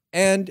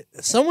 And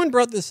someone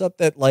brought this up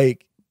that,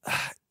 like,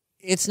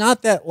 it's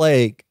not that,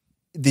 like,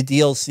 the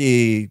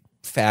DLC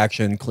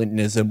faction,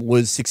 Clintonism,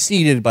 was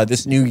succeeded by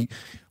this new,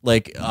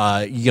 like,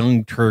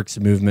 Young Turks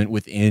movement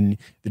within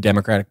the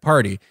Democratic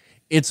Party.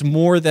 It's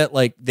more that,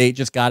 like, they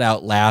just got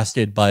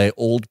outlasted by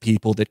old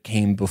people that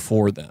came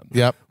before them.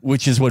 Yep.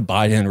 Which is what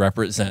Biden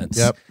represents.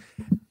 Yep.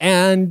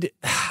 And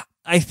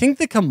I think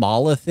the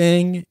Kamala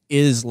thing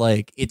is,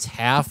 like, it's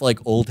half, like,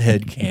 old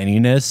head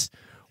canniness,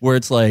 where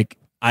it's like,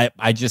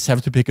 I just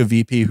have to pick a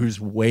VP who's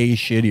way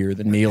shittier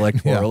than me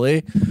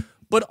electorally. Yeah.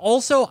 But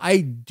also, I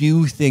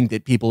do think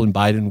that people in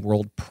Biden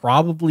world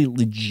probably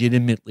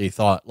legitimately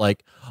thought,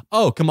 like,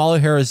 oh, Kamala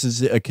Harris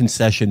is a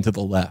concession to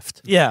the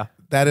left. Yeah.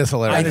 That is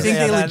hilarious. I think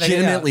they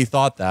legitimately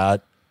thought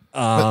that.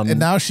 And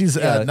now she's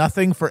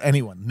nothing for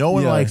anyone. No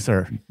one likes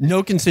her.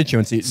 No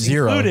constituency.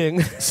 Zero.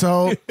 Including.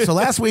 So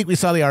last week we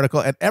saw the article,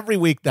 and every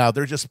week now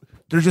they're just,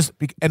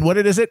 and what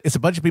is it? It's a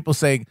bunch of people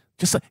saying,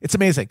 just, it's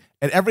amazing.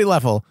 At every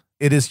level,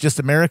 it is just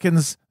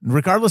Americans,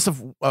 regardless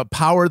of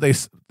power they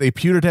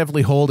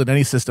putatively hold in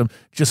any system,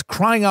 just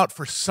crying out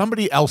for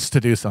somebody else to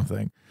do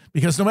something.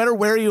 Because no matter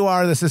where you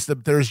are in the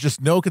system, there's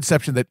just no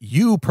conception that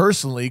you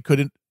personally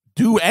couldn't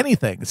do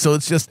anything. So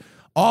it's just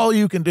all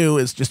you can do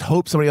is just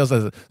hope somebody else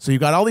does it. So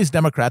you've got all these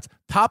Democrats,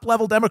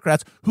 top-level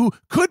Democrats, who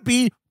could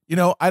be,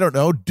 I don't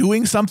know,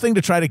 doing something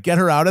to try to get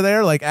her out of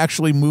there, like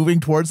actually moving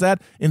towards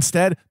that.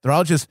 Instead, they're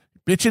all just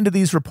bitching to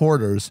these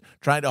reporters,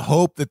 trying to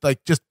hope that,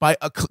 like, just by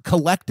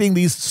collecting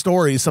these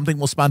stories, something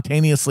will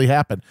spontaneously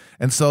happen.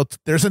 And so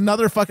there's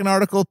another fucking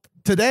article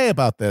today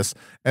about this,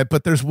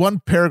 but there's one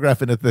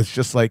paragraph in it that's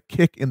just like,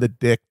 kick in the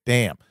dick,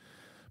 damn.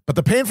 But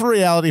the painful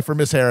reality for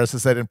Ms. Harris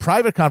is that in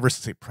private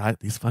conversations,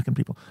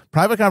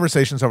 private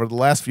conversations over the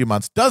last few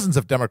months, dozens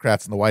of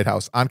Democrats in the White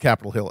House, on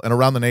Capitol Hill, and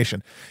around the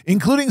nation,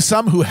 including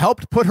some who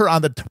helped put her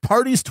on the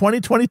party's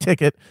 2020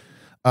 ticket,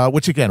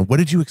 which, again, what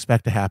did you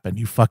expect to happen,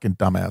 you fucking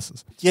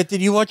dumbasses? Yeah,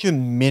 did you watch a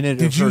minute of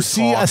her Did you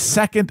see a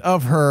second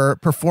of her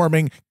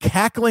performing,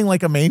 cackling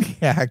like a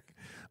maniac,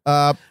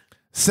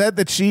 said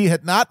that she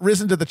had not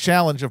risen to the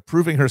challenge of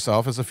proving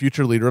herself as a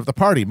future leader of the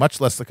party,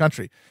 much less the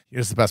country.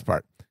 Here's the best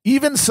part.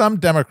 Even some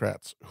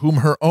Democrats, whom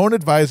her own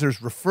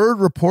advisors referred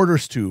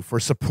reporters to for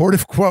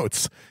supportive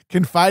quotes,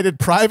 confided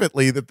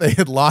privately that they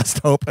had lost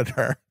hope in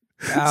her.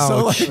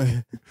 Ouch.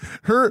 So,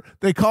 like,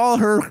 they call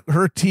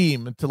her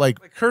team to like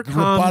her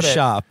comm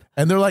shop,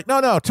 and they're like,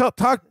 no,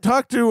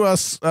 talk to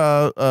us,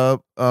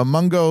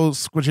 Mungo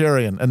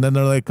Squigerian, and then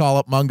they call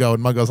up Mungo,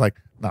 and Mungo's like,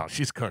 no,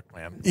 she's cooked,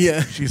 man.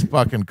 Yeah, she's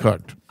fucking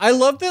cooked. I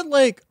love that,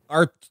 like,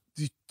 our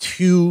the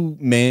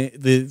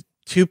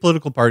two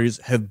political parties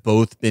have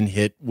both been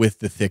hit with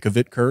the thick of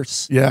it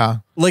curse. Yeah.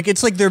 Like,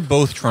 it's like they're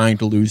both trying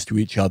to lose to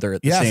each other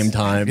at the same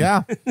time.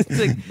 Yeah. It's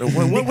like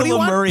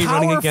Nicola Murray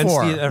running against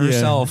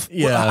herself.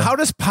 Yeah. Well, how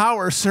does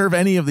power serve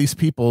any of these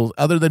people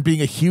other than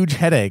being a huge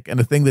headache and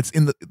a thing that's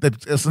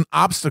that's an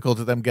obstacle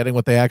to them getting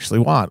what they actually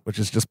want, which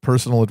is just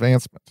personal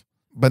advancement?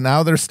 But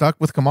now they're stuck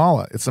with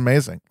Kamala. It's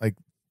amazing. Like,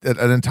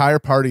 an entire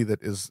party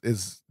that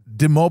is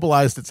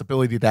demobilized its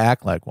ability to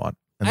act like one.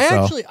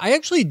 I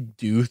actually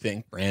do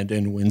think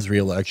Brandon wins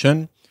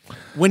re-election.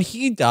 When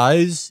he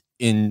dies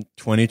in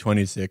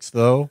 2026,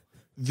 though,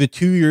 the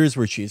 2 years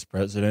where she's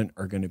president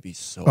are going to be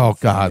so funny.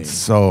 God,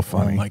 so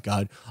funny. Oh, my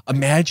God.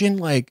 Imagine,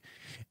 like,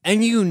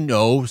 and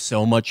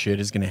so much shit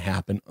is going to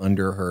happen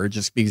under her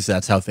just because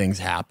that's how things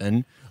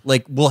happen.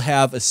 Like, we'll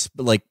have a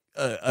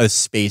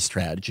space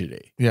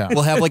tragedy. Yeah.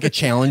 We'll have, like, a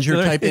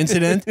Challenger type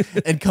incident,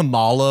 and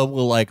Kamala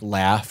will, like,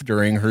 laugh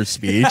during her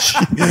speech.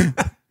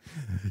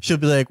 She'll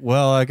be like,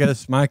 well, I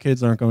guess my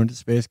kids aren't going to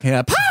space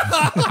camp.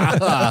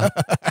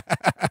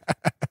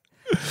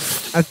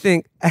 I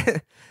think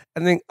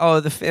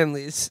the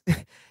families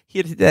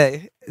here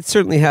today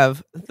certainly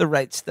have the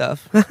right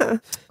stuff.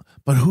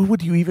 But who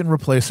would you even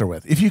replace her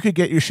with? If you could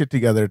get your shit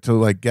together to,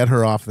 like, get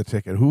her off the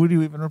ticket, who would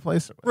you even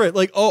replace her with? Right,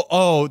 like,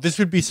 this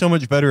would be so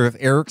much better if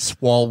Eric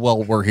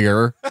Swalwell were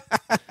here.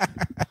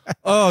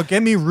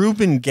 Get me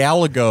Ruben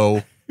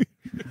Gallego.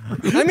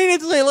 I mean,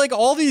 it's like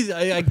all these,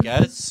 I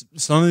guess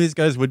some of these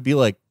guys would be,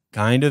 like,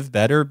 kind of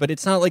better, but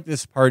it's not like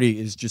this party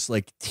is just,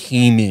 like,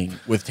 teeming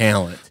with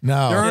talent.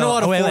 No. There aren't a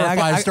lot of 4 or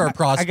 5 star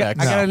prospects.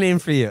 I got a name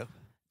for you.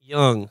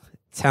 Young,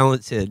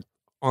 talented,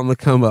 on the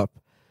come up.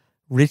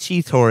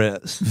 Richie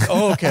Torres.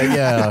 Oh, okay,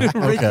 yeah. Okay.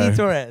 Richie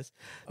Torres.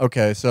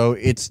 Okay, so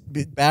it's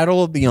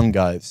Battle of the Young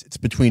Guys. It's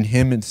between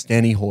him and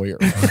Steny Hoyer.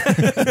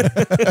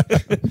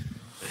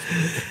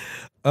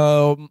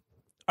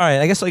 All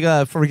right, I guess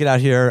before we get out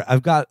here, I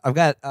got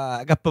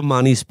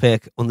Bomani's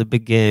pick on the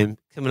big game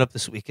coming up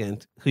this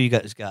weekend. Who you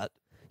guys got?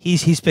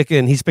 He's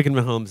picking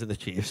Mahomes and the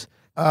Chiefs.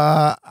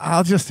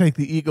 I'll just take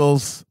the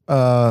Eagles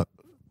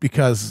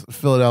because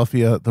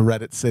Philadelphia, the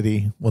Reddit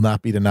city, will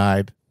not be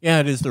denied. Yeah,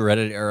 it is the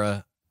Reddit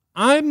era.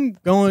 I'm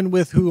going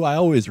with who I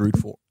always root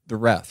for, the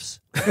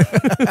refs.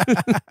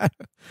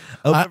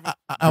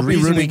 I'll be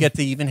rooting. We get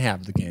to even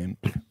have the game.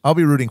 I'll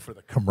be rooting for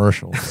the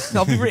commercials.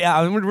 I'm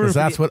rooting for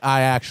that's what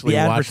I actually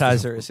the watch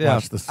advertisers.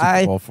 watch the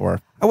Super Bowl for.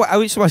 I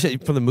used to watch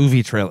it for the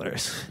movie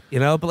trailers,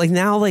 but like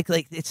now, like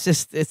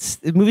it's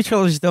movie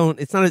trailers don't.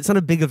 It's not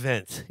a big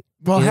event.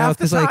 Well, half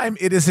the time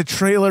it is a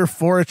trailer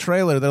for a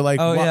trailer. They're like,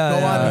 go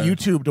on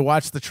YouTube to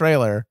watch the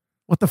trailer.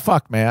 What the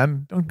fuck,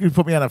 man? Don't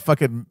put me on a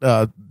fucking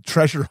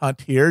treasure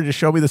hunt here. Just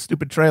show me the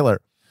stupid trailer.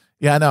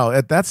 Yeah,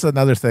 no, that's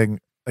another thing.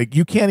 Like,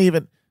 you can't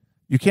even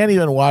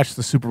watch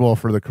the Super Bowl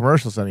for the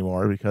commercials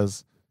anymore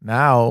because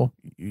now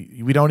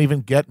we don't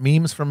even get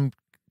memes from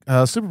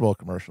Super Bowl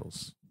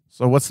commercials.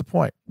 So what's the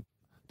point?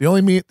 The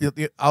only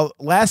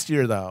last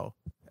year though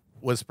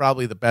was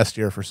probably the best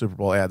year for Super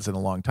Bowl ads in a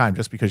long time,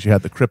 just because you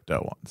had the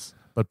crypto ones.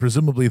 But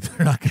presumably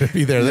they're not going to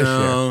be there this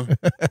year.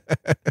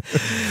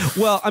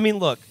 Well, I mean,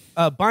 look,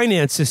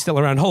 Binance is still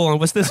around. Hold on,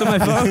 what's this on my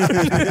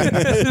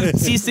phone?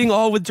 Ceasing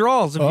all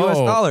withdrawals of U.S.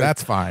 dollars.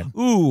 That's fine.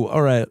 Ooh,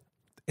 all right.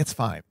 It's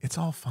fine. It's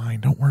all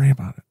fine. Don't worry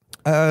about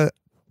it.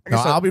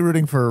 I'll be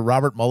rooting for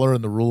Robert Mueller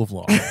and the rule of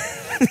law.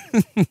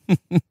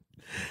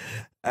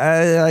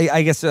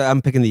 I guess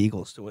I'm picking the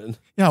Eagles to win.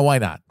 Yeah, why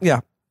not?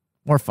 Yeah.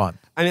 More fun.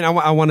 I mean,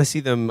 I want to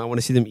see them. I want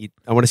to see them eat.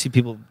 I want to see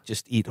people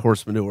just eat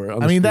horse manure.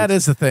 I mean, that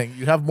is the thing.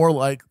 You have more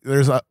like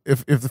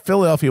if the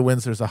Philadelphia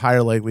wins, there's a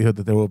higher likelihood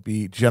that there will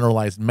be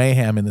generalized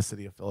mayhem in the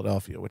city of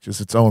Philadelphia, which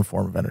is its own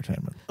form of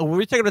entertainment. We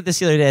were talking about this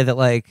the other day that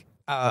like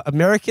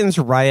Americans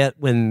riot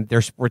when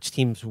their sports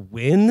teams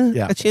win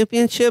a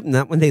championship,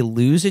 not when they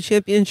lose a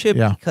championship,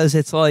 because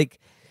it's like,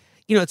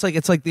 it's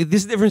like this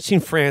is the difference between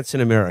France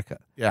and America.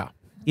 Yeah,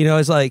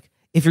 it's like,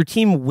 if your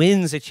team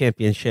wins a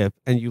championship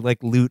and you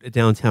like loot a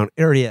downtown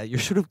area, you're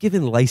sort of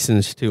given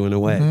license to in a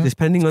way,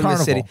 depending on the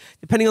city.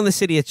 Depending on the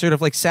city, it's sort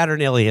of like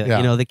Saturnalia.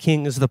 Yeah. The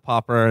king is the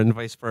pauper and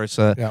vice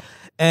versa. Yeah.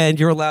 And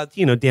you're allowed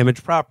to,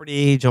 damage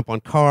property, jump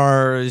on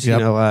cars,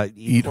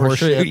 eat horse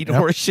shit. Eat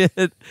horse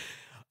shit.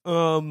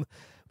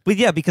 But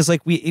yeah, because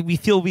like we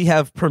feel we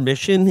have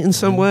permission in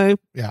some way.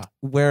 Yeah.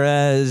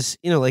 Whereas,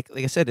 like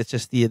I said, it's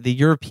just the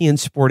European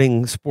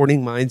sporting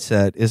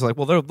mindset is like,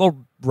 well,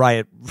 they'll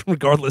riot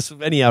regardless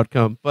of any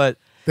outcome. But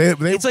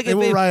it's like they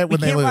will riot when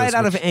they lose. We can't riot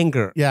out of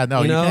anger. Yeah,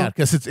 no, you can't,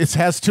 because it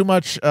has too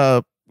much.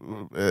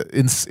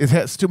 It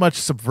has too much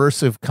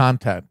subversive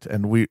content,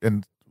 and we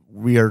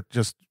are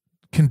just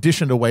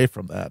conditioned away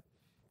from that.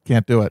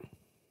 Can't do it.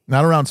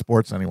 Not around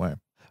sports anyway.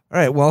 All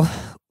right, well,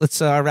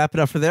 let's wrap it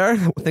up for there.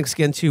 Thanks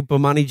again to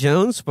Bomani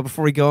Jones. But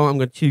before we go, I'm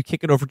going to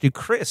kick it over to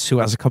Chris, who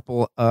has a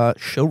couple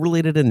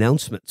show-related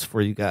announcements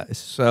for you guys.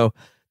 So,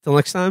 till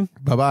next time.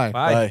 Bye-bye.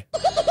 Bye.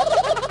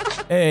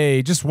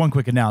 Hey, just one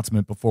quick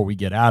announcement before we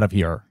get out of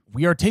here.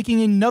 We are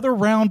taking another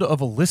round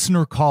of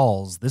listener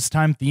calls, this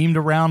time themed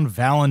around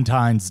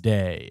Valentine's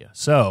Day.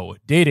 So,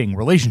 dating,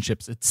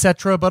 relationships,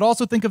 etc., but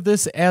also think of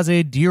this as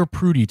a Dear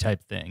Prudie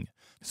type thing.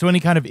 So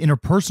any kind of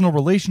interpersonal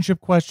relationship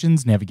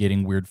questions,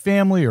 navigating weird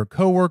family or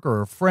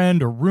coworker or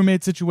friend or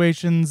roommate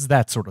situations,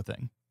 that sort of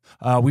thing.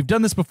 We've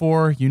done this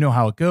before. You know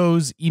how it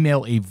goes.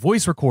 Email a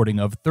voice recording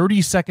of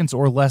 30 seconds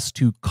or less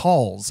to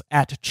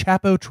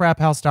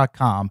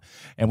calls@chapotraphouse.com,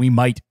 and we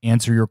might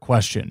answer your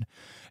question.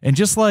 And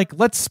just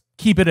let's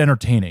keep it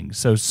entertaining.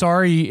 So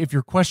sorry if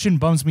your question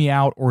bums me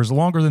out or is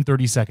longer than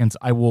 30 seconds,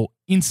 I will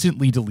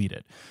instantly delete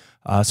it.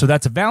 So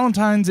that's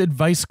Valentine's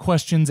advice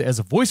questions as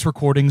voice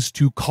recordings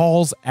to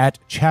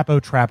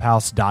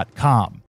calls@chapotraphouse.com.